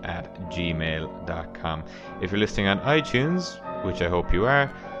thefearmerchant@gmail.com. If you're listening on iTunes, which I hope you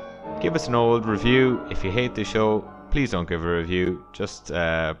are, give us an old review. If you hate the show, please don't give a review. Just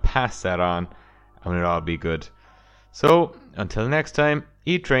pass that on, and it'll all be good. So, until next time,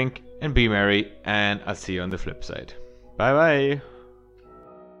 eat, drink, and be merry, and I'll see you on the flip side. Bye bye.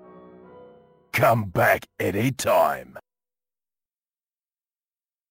 Come back anytime.